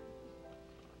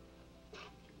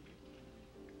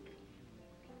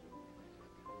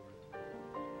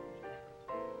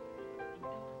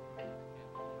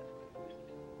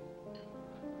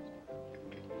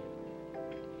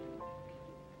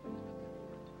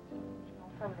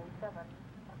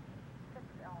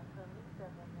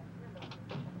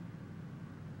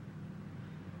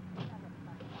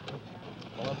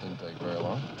 Well, that didn't take very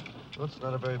long. Well, it's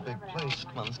not a very big place.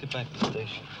 Come on, let's get back to the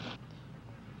station.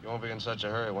 You won't be in such a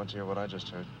hurry once you hear what I just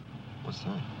heard. What's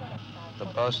that? The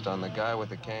bust on the guy with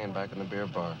the cane back in the beer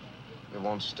bar. It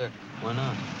won't stick. Why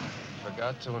not?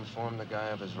 Forgot to inform the guy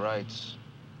of his rights.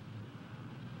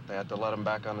 They had to let him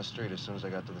back on the street as soon as they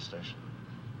got to the station.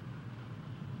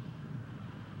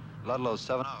 Ludlow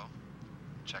 70.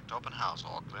 Checked open house,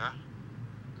 all clear.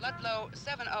 Ludlow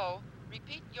 70,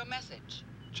 repeat your message.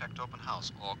 Checked open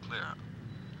house, all clear.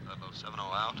 Ludlow 70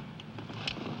 out.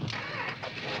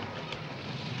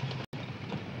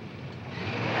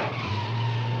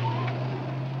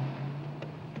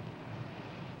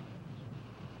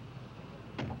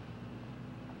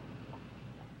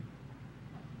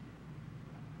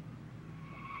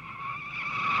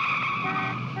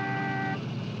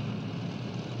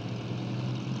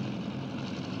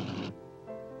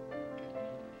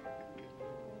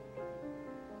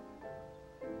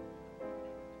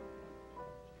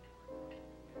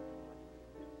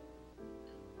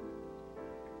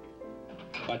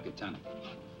 What, Lieutenant?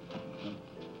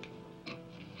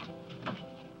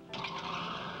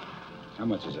 How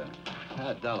much is that?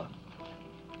 $1.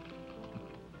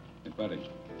 Hey, buddy.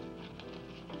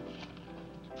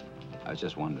 I was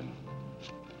just wondering.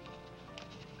 If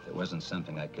there wasn't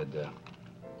something I could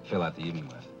fill out the evening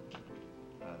with.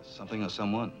 Something or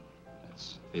someone?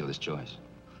 That's Fielder's choice.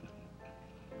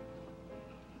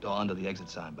 Door under the exit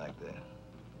sign back there.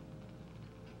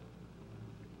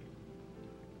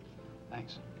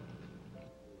 Thanks.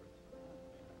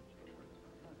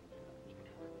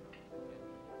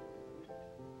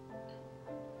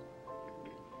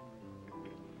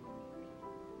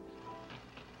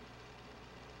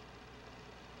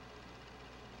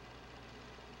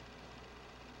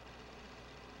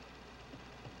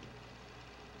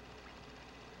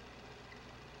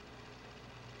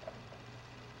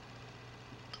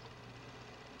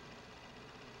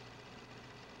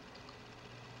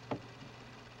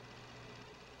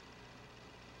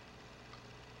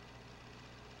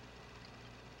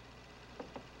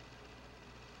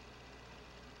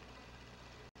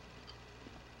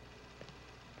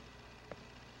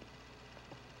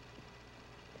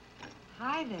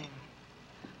 Hi there.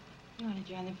 You want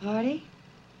to join the party?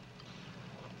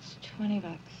 It's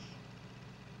 $20.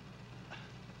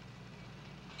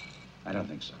 I don't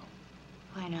think so.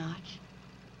 Why not?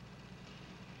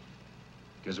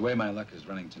 Because the way my luck is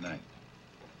running tonight,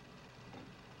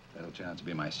 that'll turn out to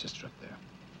be my sister up there.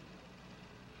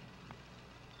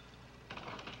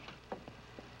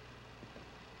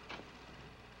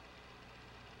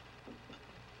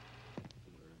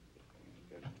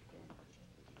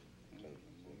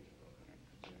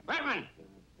 Whitman!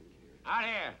 Out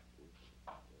here!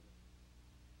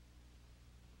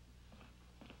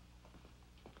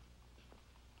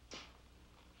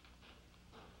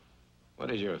 What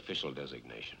is your official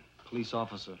designation? Police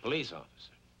officer. Police officer.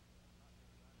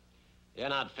 You're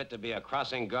not fit to be a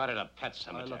crossing guard at a pet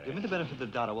cemetery. Look, give me the benefit of the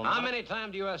doubt. I will How not... many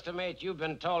times do you estimate you've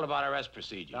been told about arrest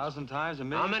procedures? 1,000 times, a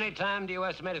million. How many times do you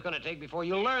estimate it's going to take before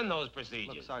you learn those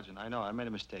procedures? Look, Sergeant, I know I made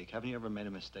a mistake. Haven't you ever made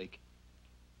a mistake?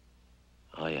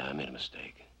 Oh, yeah, I made a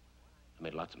mistake. I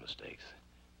made lots of mistakes.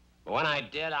 But when I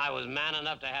did, I was man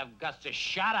enough to have guts to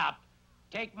shut up,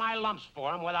 take my lumps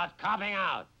for him without copping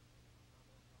out.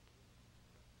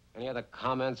 Any other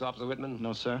comments, Officer Whitman?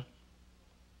 No, sir.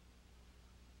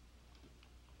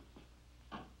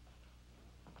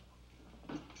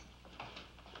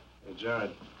 Hey,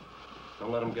 Jared,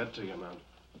 don't let him get to you, man.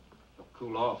 He'll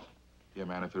cool off. Yeah,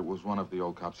 man, if it was one of the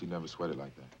old cops, he'd never sweat it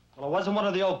like that. Well, it wasn't one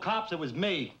of the old cops, it was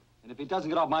me. And if he doesn't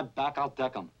get off my back, I'll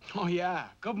deck him. Oh, yeah.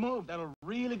 Good move. That'll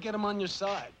really get him on your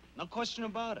side. No question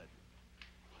about it.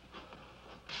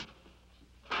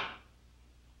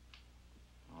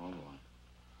 Oh, boy.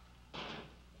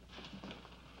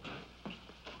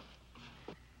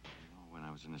 When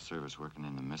I was in the service working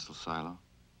in the missile silo,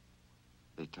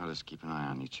 they taught us to keep an eye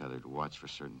on each other, to watch for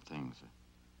certain things.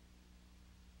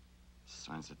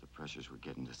 Signs that the pressures were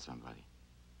getting to somebody.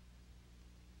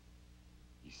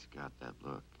 He's got that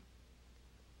look.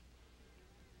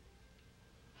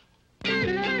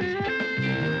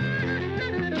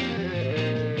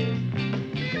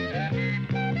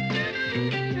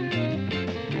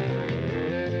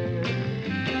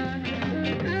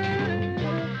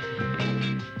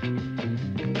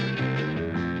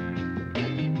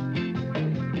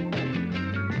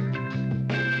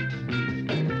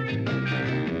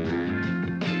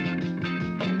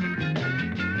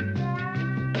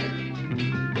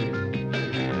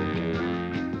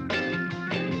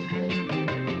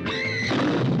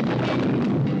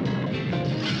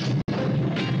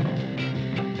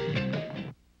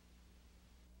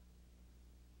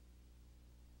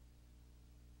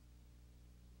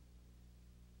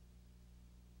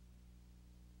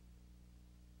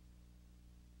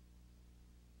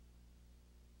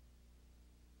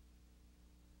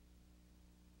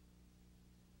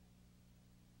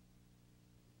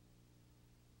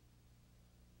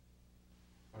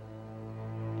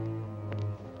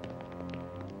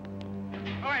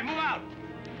 right, move out.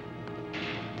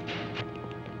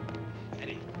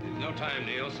 Eddie, there's no time,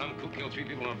 Neil. Some kook killed 3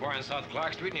 people in a bar on South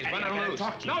Clark Street, and he's Eddie, running loose.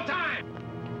 talk to you. No time!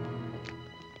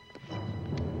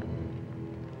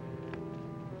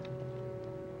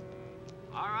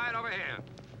 All right, over here.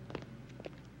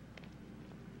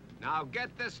 Now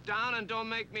get this down and don't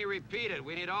make me repeat it.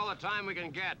 We need all the time we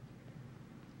can get.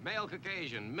 Male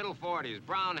Caucasian, middle 40s,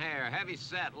 brown hair, heavy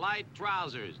set, light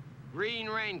trousers, green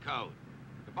raincoat.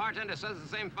 The bartender says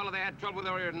it's the same fellow they had trouble with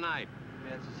earlier tonight.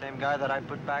 Yeah, it's the same guy that I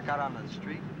put back out on the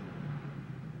street.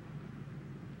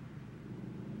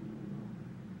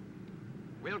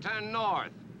 We'll turn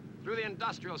north, through the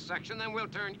industrial section, then we'll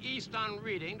turn east on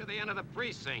Reading to the end of the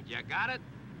precinct. You got it?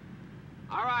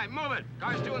 All right, move it.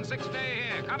 Cars 2 and 6 stay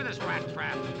here. Cover this rat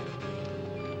trap.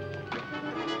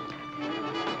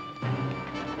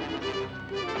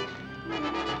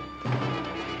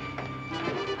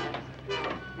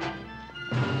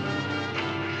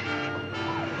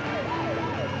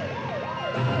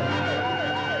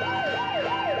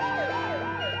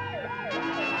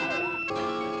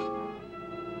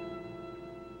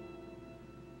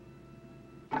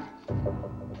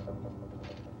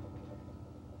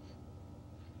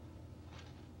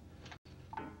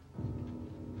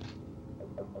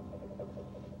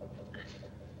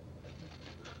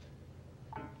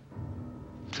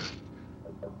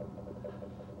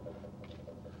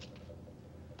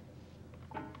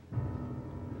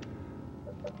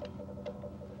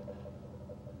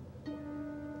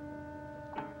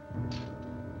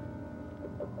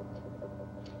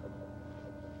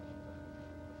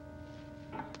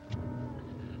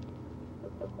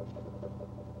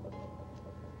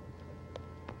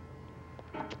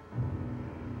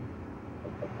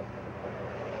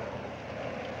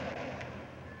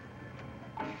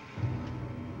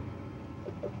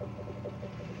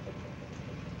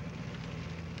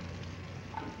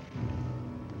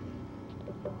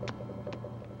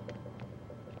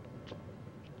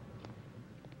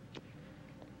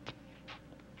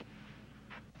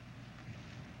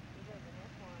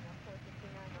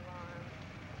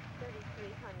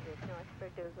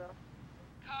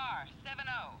 Car 70.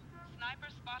 Sniper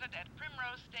spotted at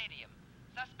Primrose Stadium.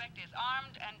 Suspect is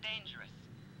armed and dangerous.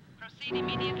 Proceed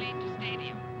immediately to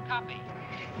stadium. Copy.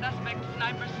 Suspect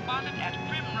sniper spotted at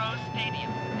Primrose Stadium.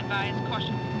 Advise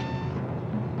caution.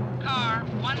 Car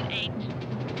 18.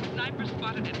 Sniper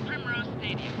spotted at Primrose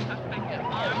Stadium. Suspect is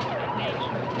armed and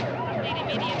dangerous. Proceed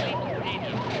immediately to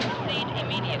stadium. Proceed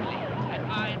immediately.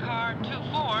 Advise car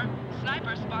 24.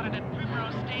 Sniper spotted at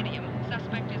Primrose Stadium.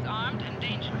 Suspect is armed and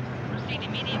dangerous. Proceed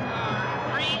immediate.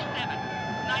 Car 37.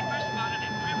 Sniper spotted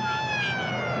at Primrose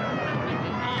Stadium. Suspect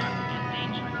is armed and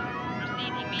dangerous.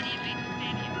 Proceed immediately to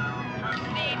stadium.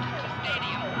 Proceed to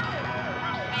stadium.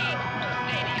 Proceed to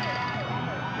stadium.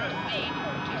 Proceed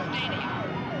to stadium.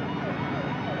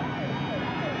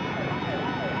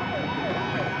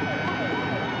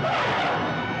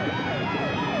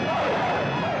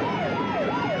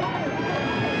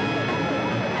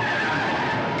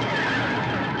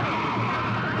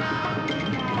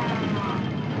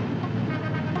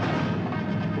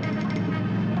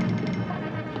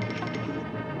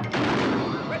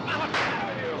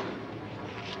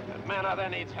 Man out there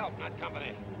needs help, not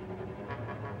company.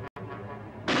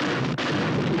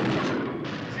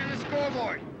 It's in the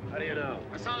scoreboard. How do you know?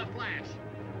 I saw the flash.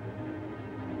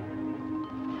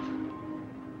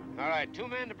 All right, 2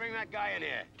 men to bring that guy in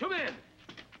here. 2 men.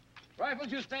 Rifles,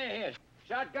 you stay here.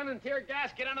 Shotgun and tear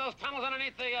gas, get into those tunnels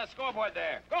underneath the scoreboard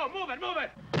there. Go, move it, move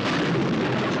it.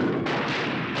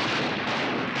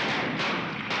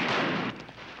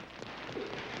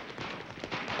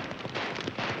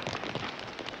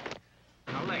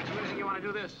 Now, Legs, you really think you want to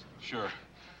do this? Sure.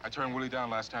 I turned Willie down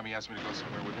last time he asked me to go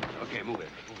somewhere with him. Okay, move it,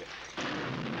 move it.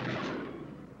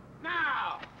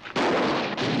 Now!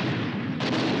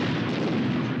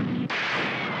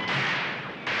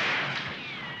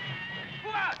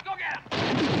 Move out! Go get him!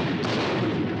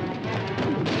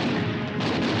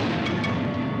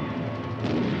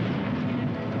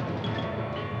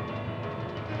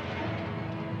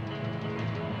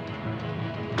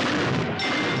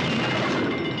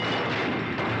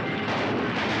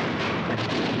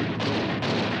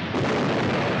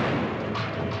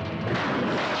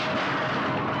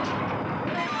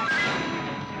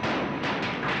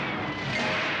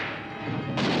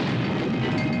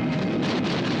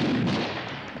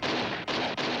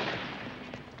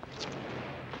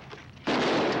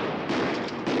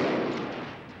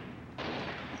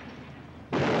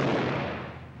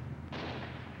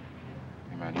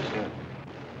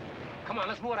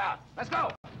 Let's move it out. Let's go.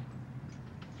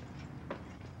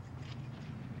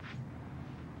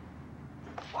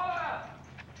 Whoa!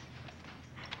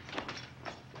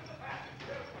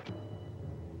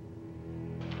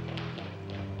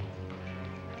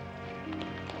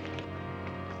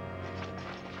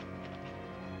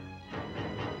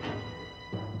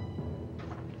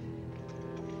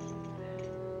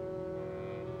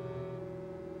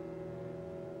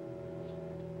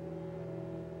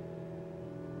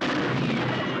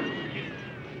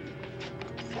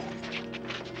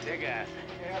 gas.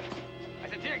 Yeah. I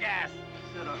said tear gas.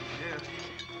 Sit up, yeah.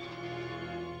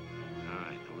 All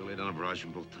right, now we'll lay down a barrage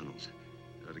from both tunnels.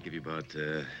 That'll give you about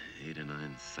 8 or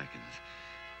 9 seconds.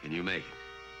 Can you make it?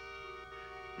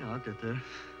 Yeah, I'll get there.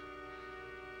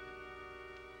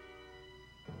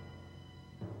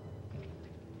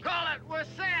 Call it. We're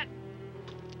set.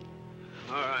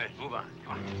 All right, move on.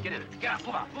 Come on, get in it. Get up.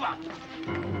 Move on. Move on.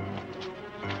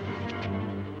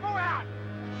 Move out.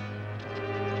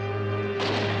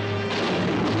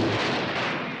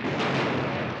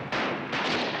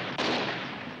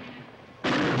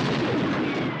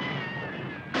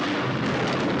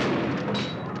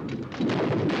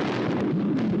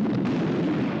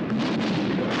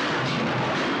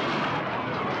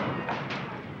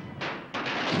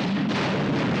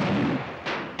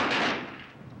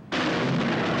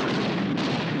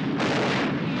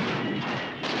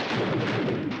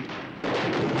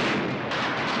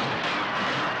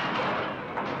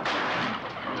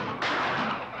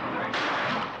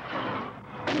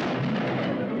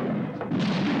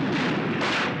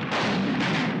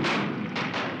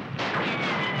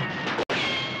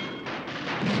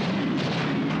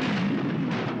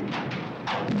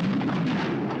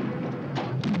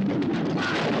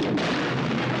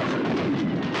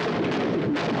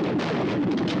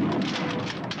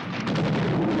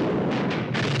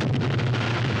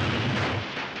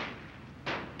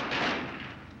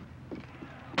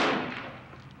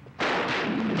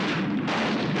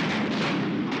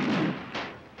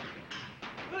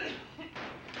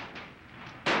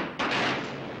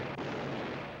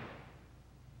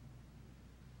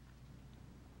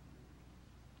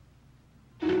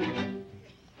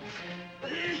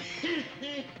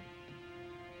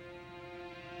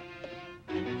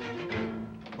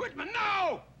 Whitman,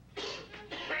 no!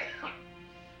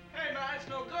 Hey, man, it's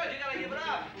no good. You gotta give it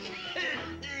up.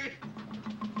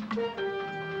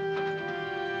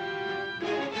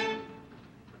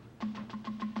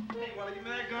 Hey, you wanna give me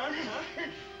that gun, huh?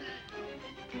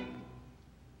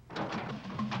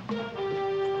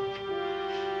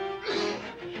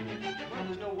 Well,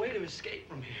 there's no way to escape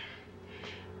from here.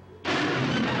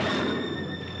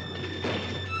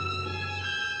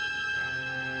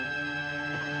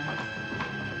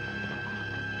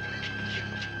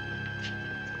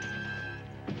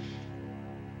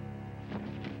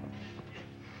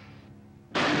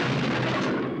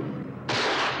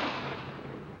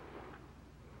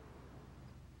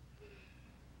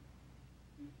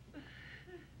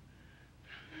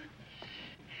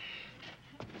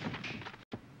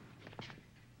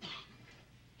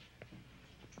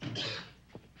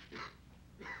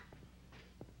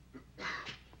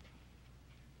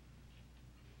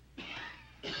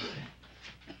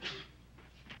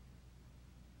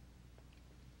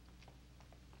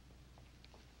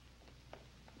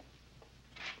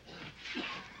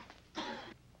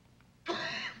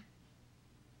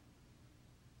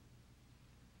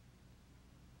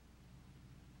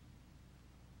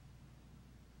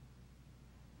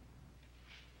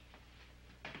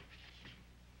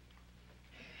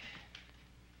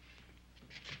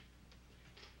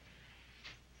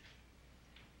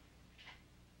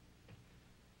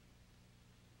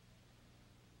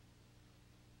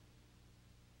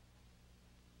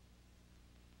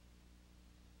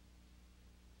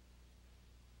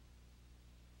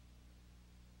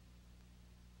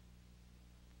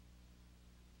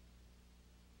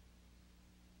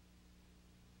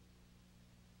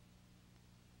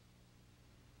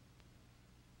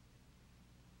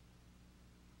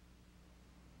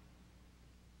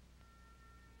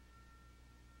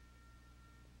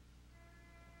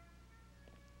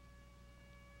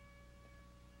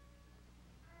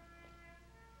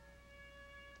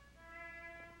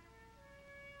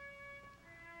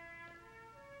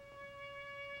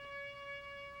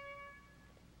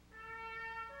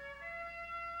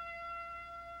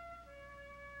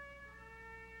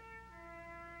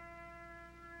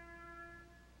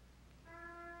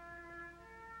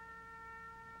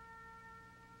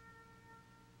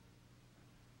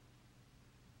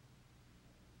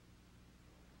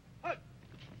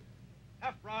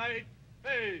 Half right,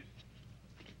 phase.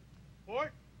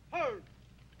 Port, hold.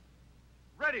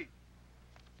 Ready.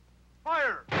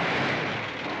 Fire.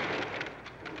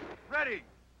 Ready.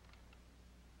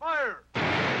 Fire.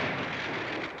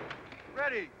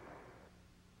 Ready.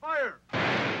 Fire.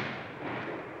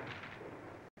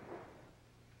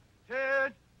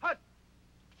 10, hut.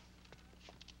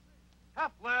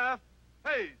 Half left,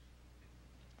 phase.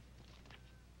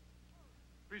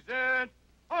 Present,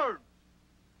 arms.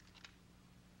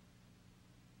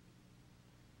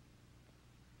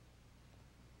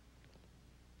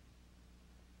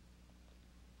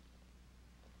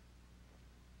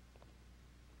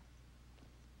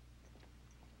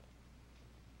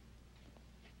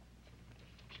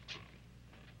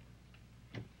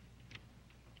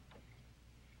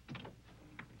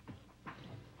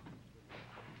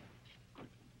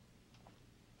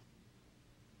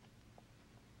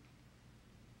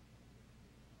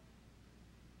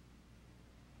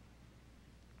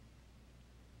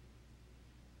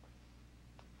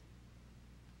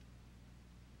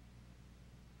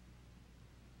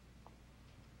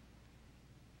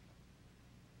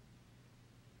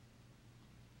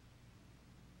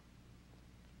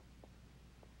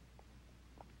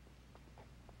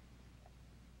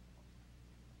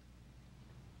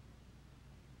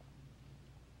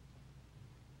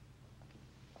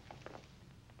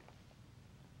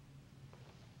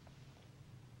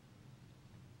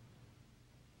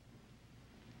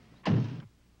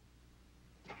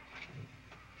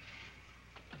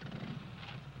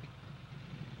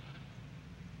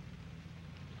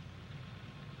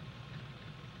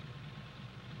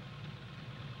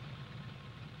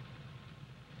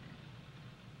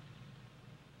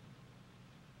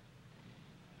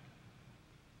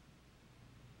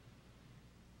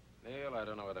 Neil, I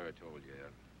don't know whether I told you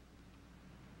yet.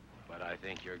 But I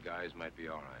think your guys might be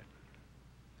all right.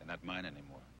 They're not mine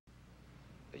anymore.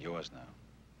 They're yours now.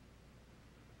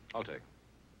 I'll take 'em.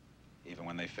 Even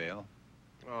when they fail?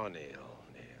 Oh, Neil.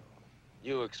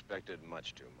 You expected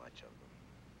much too much of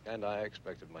them. And I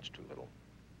expected much too little.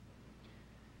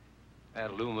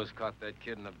 That Loomis caught that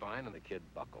kid in a bind and the kid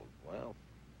buckled. Well,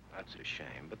 that's a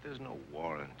shame, but there's no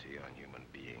warranty on human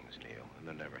beings, Neil, and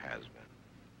there never has been.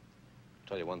 I'll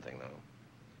tell you one thing, though.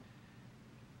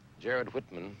 Jared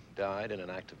Whitman died in an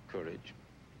act of courage,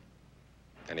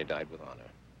 and he died with honor.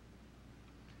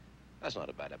 That's not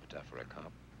a bad epitaph for a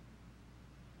cop.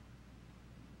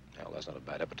 Hell, that's not a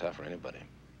bad epitaph for anybody.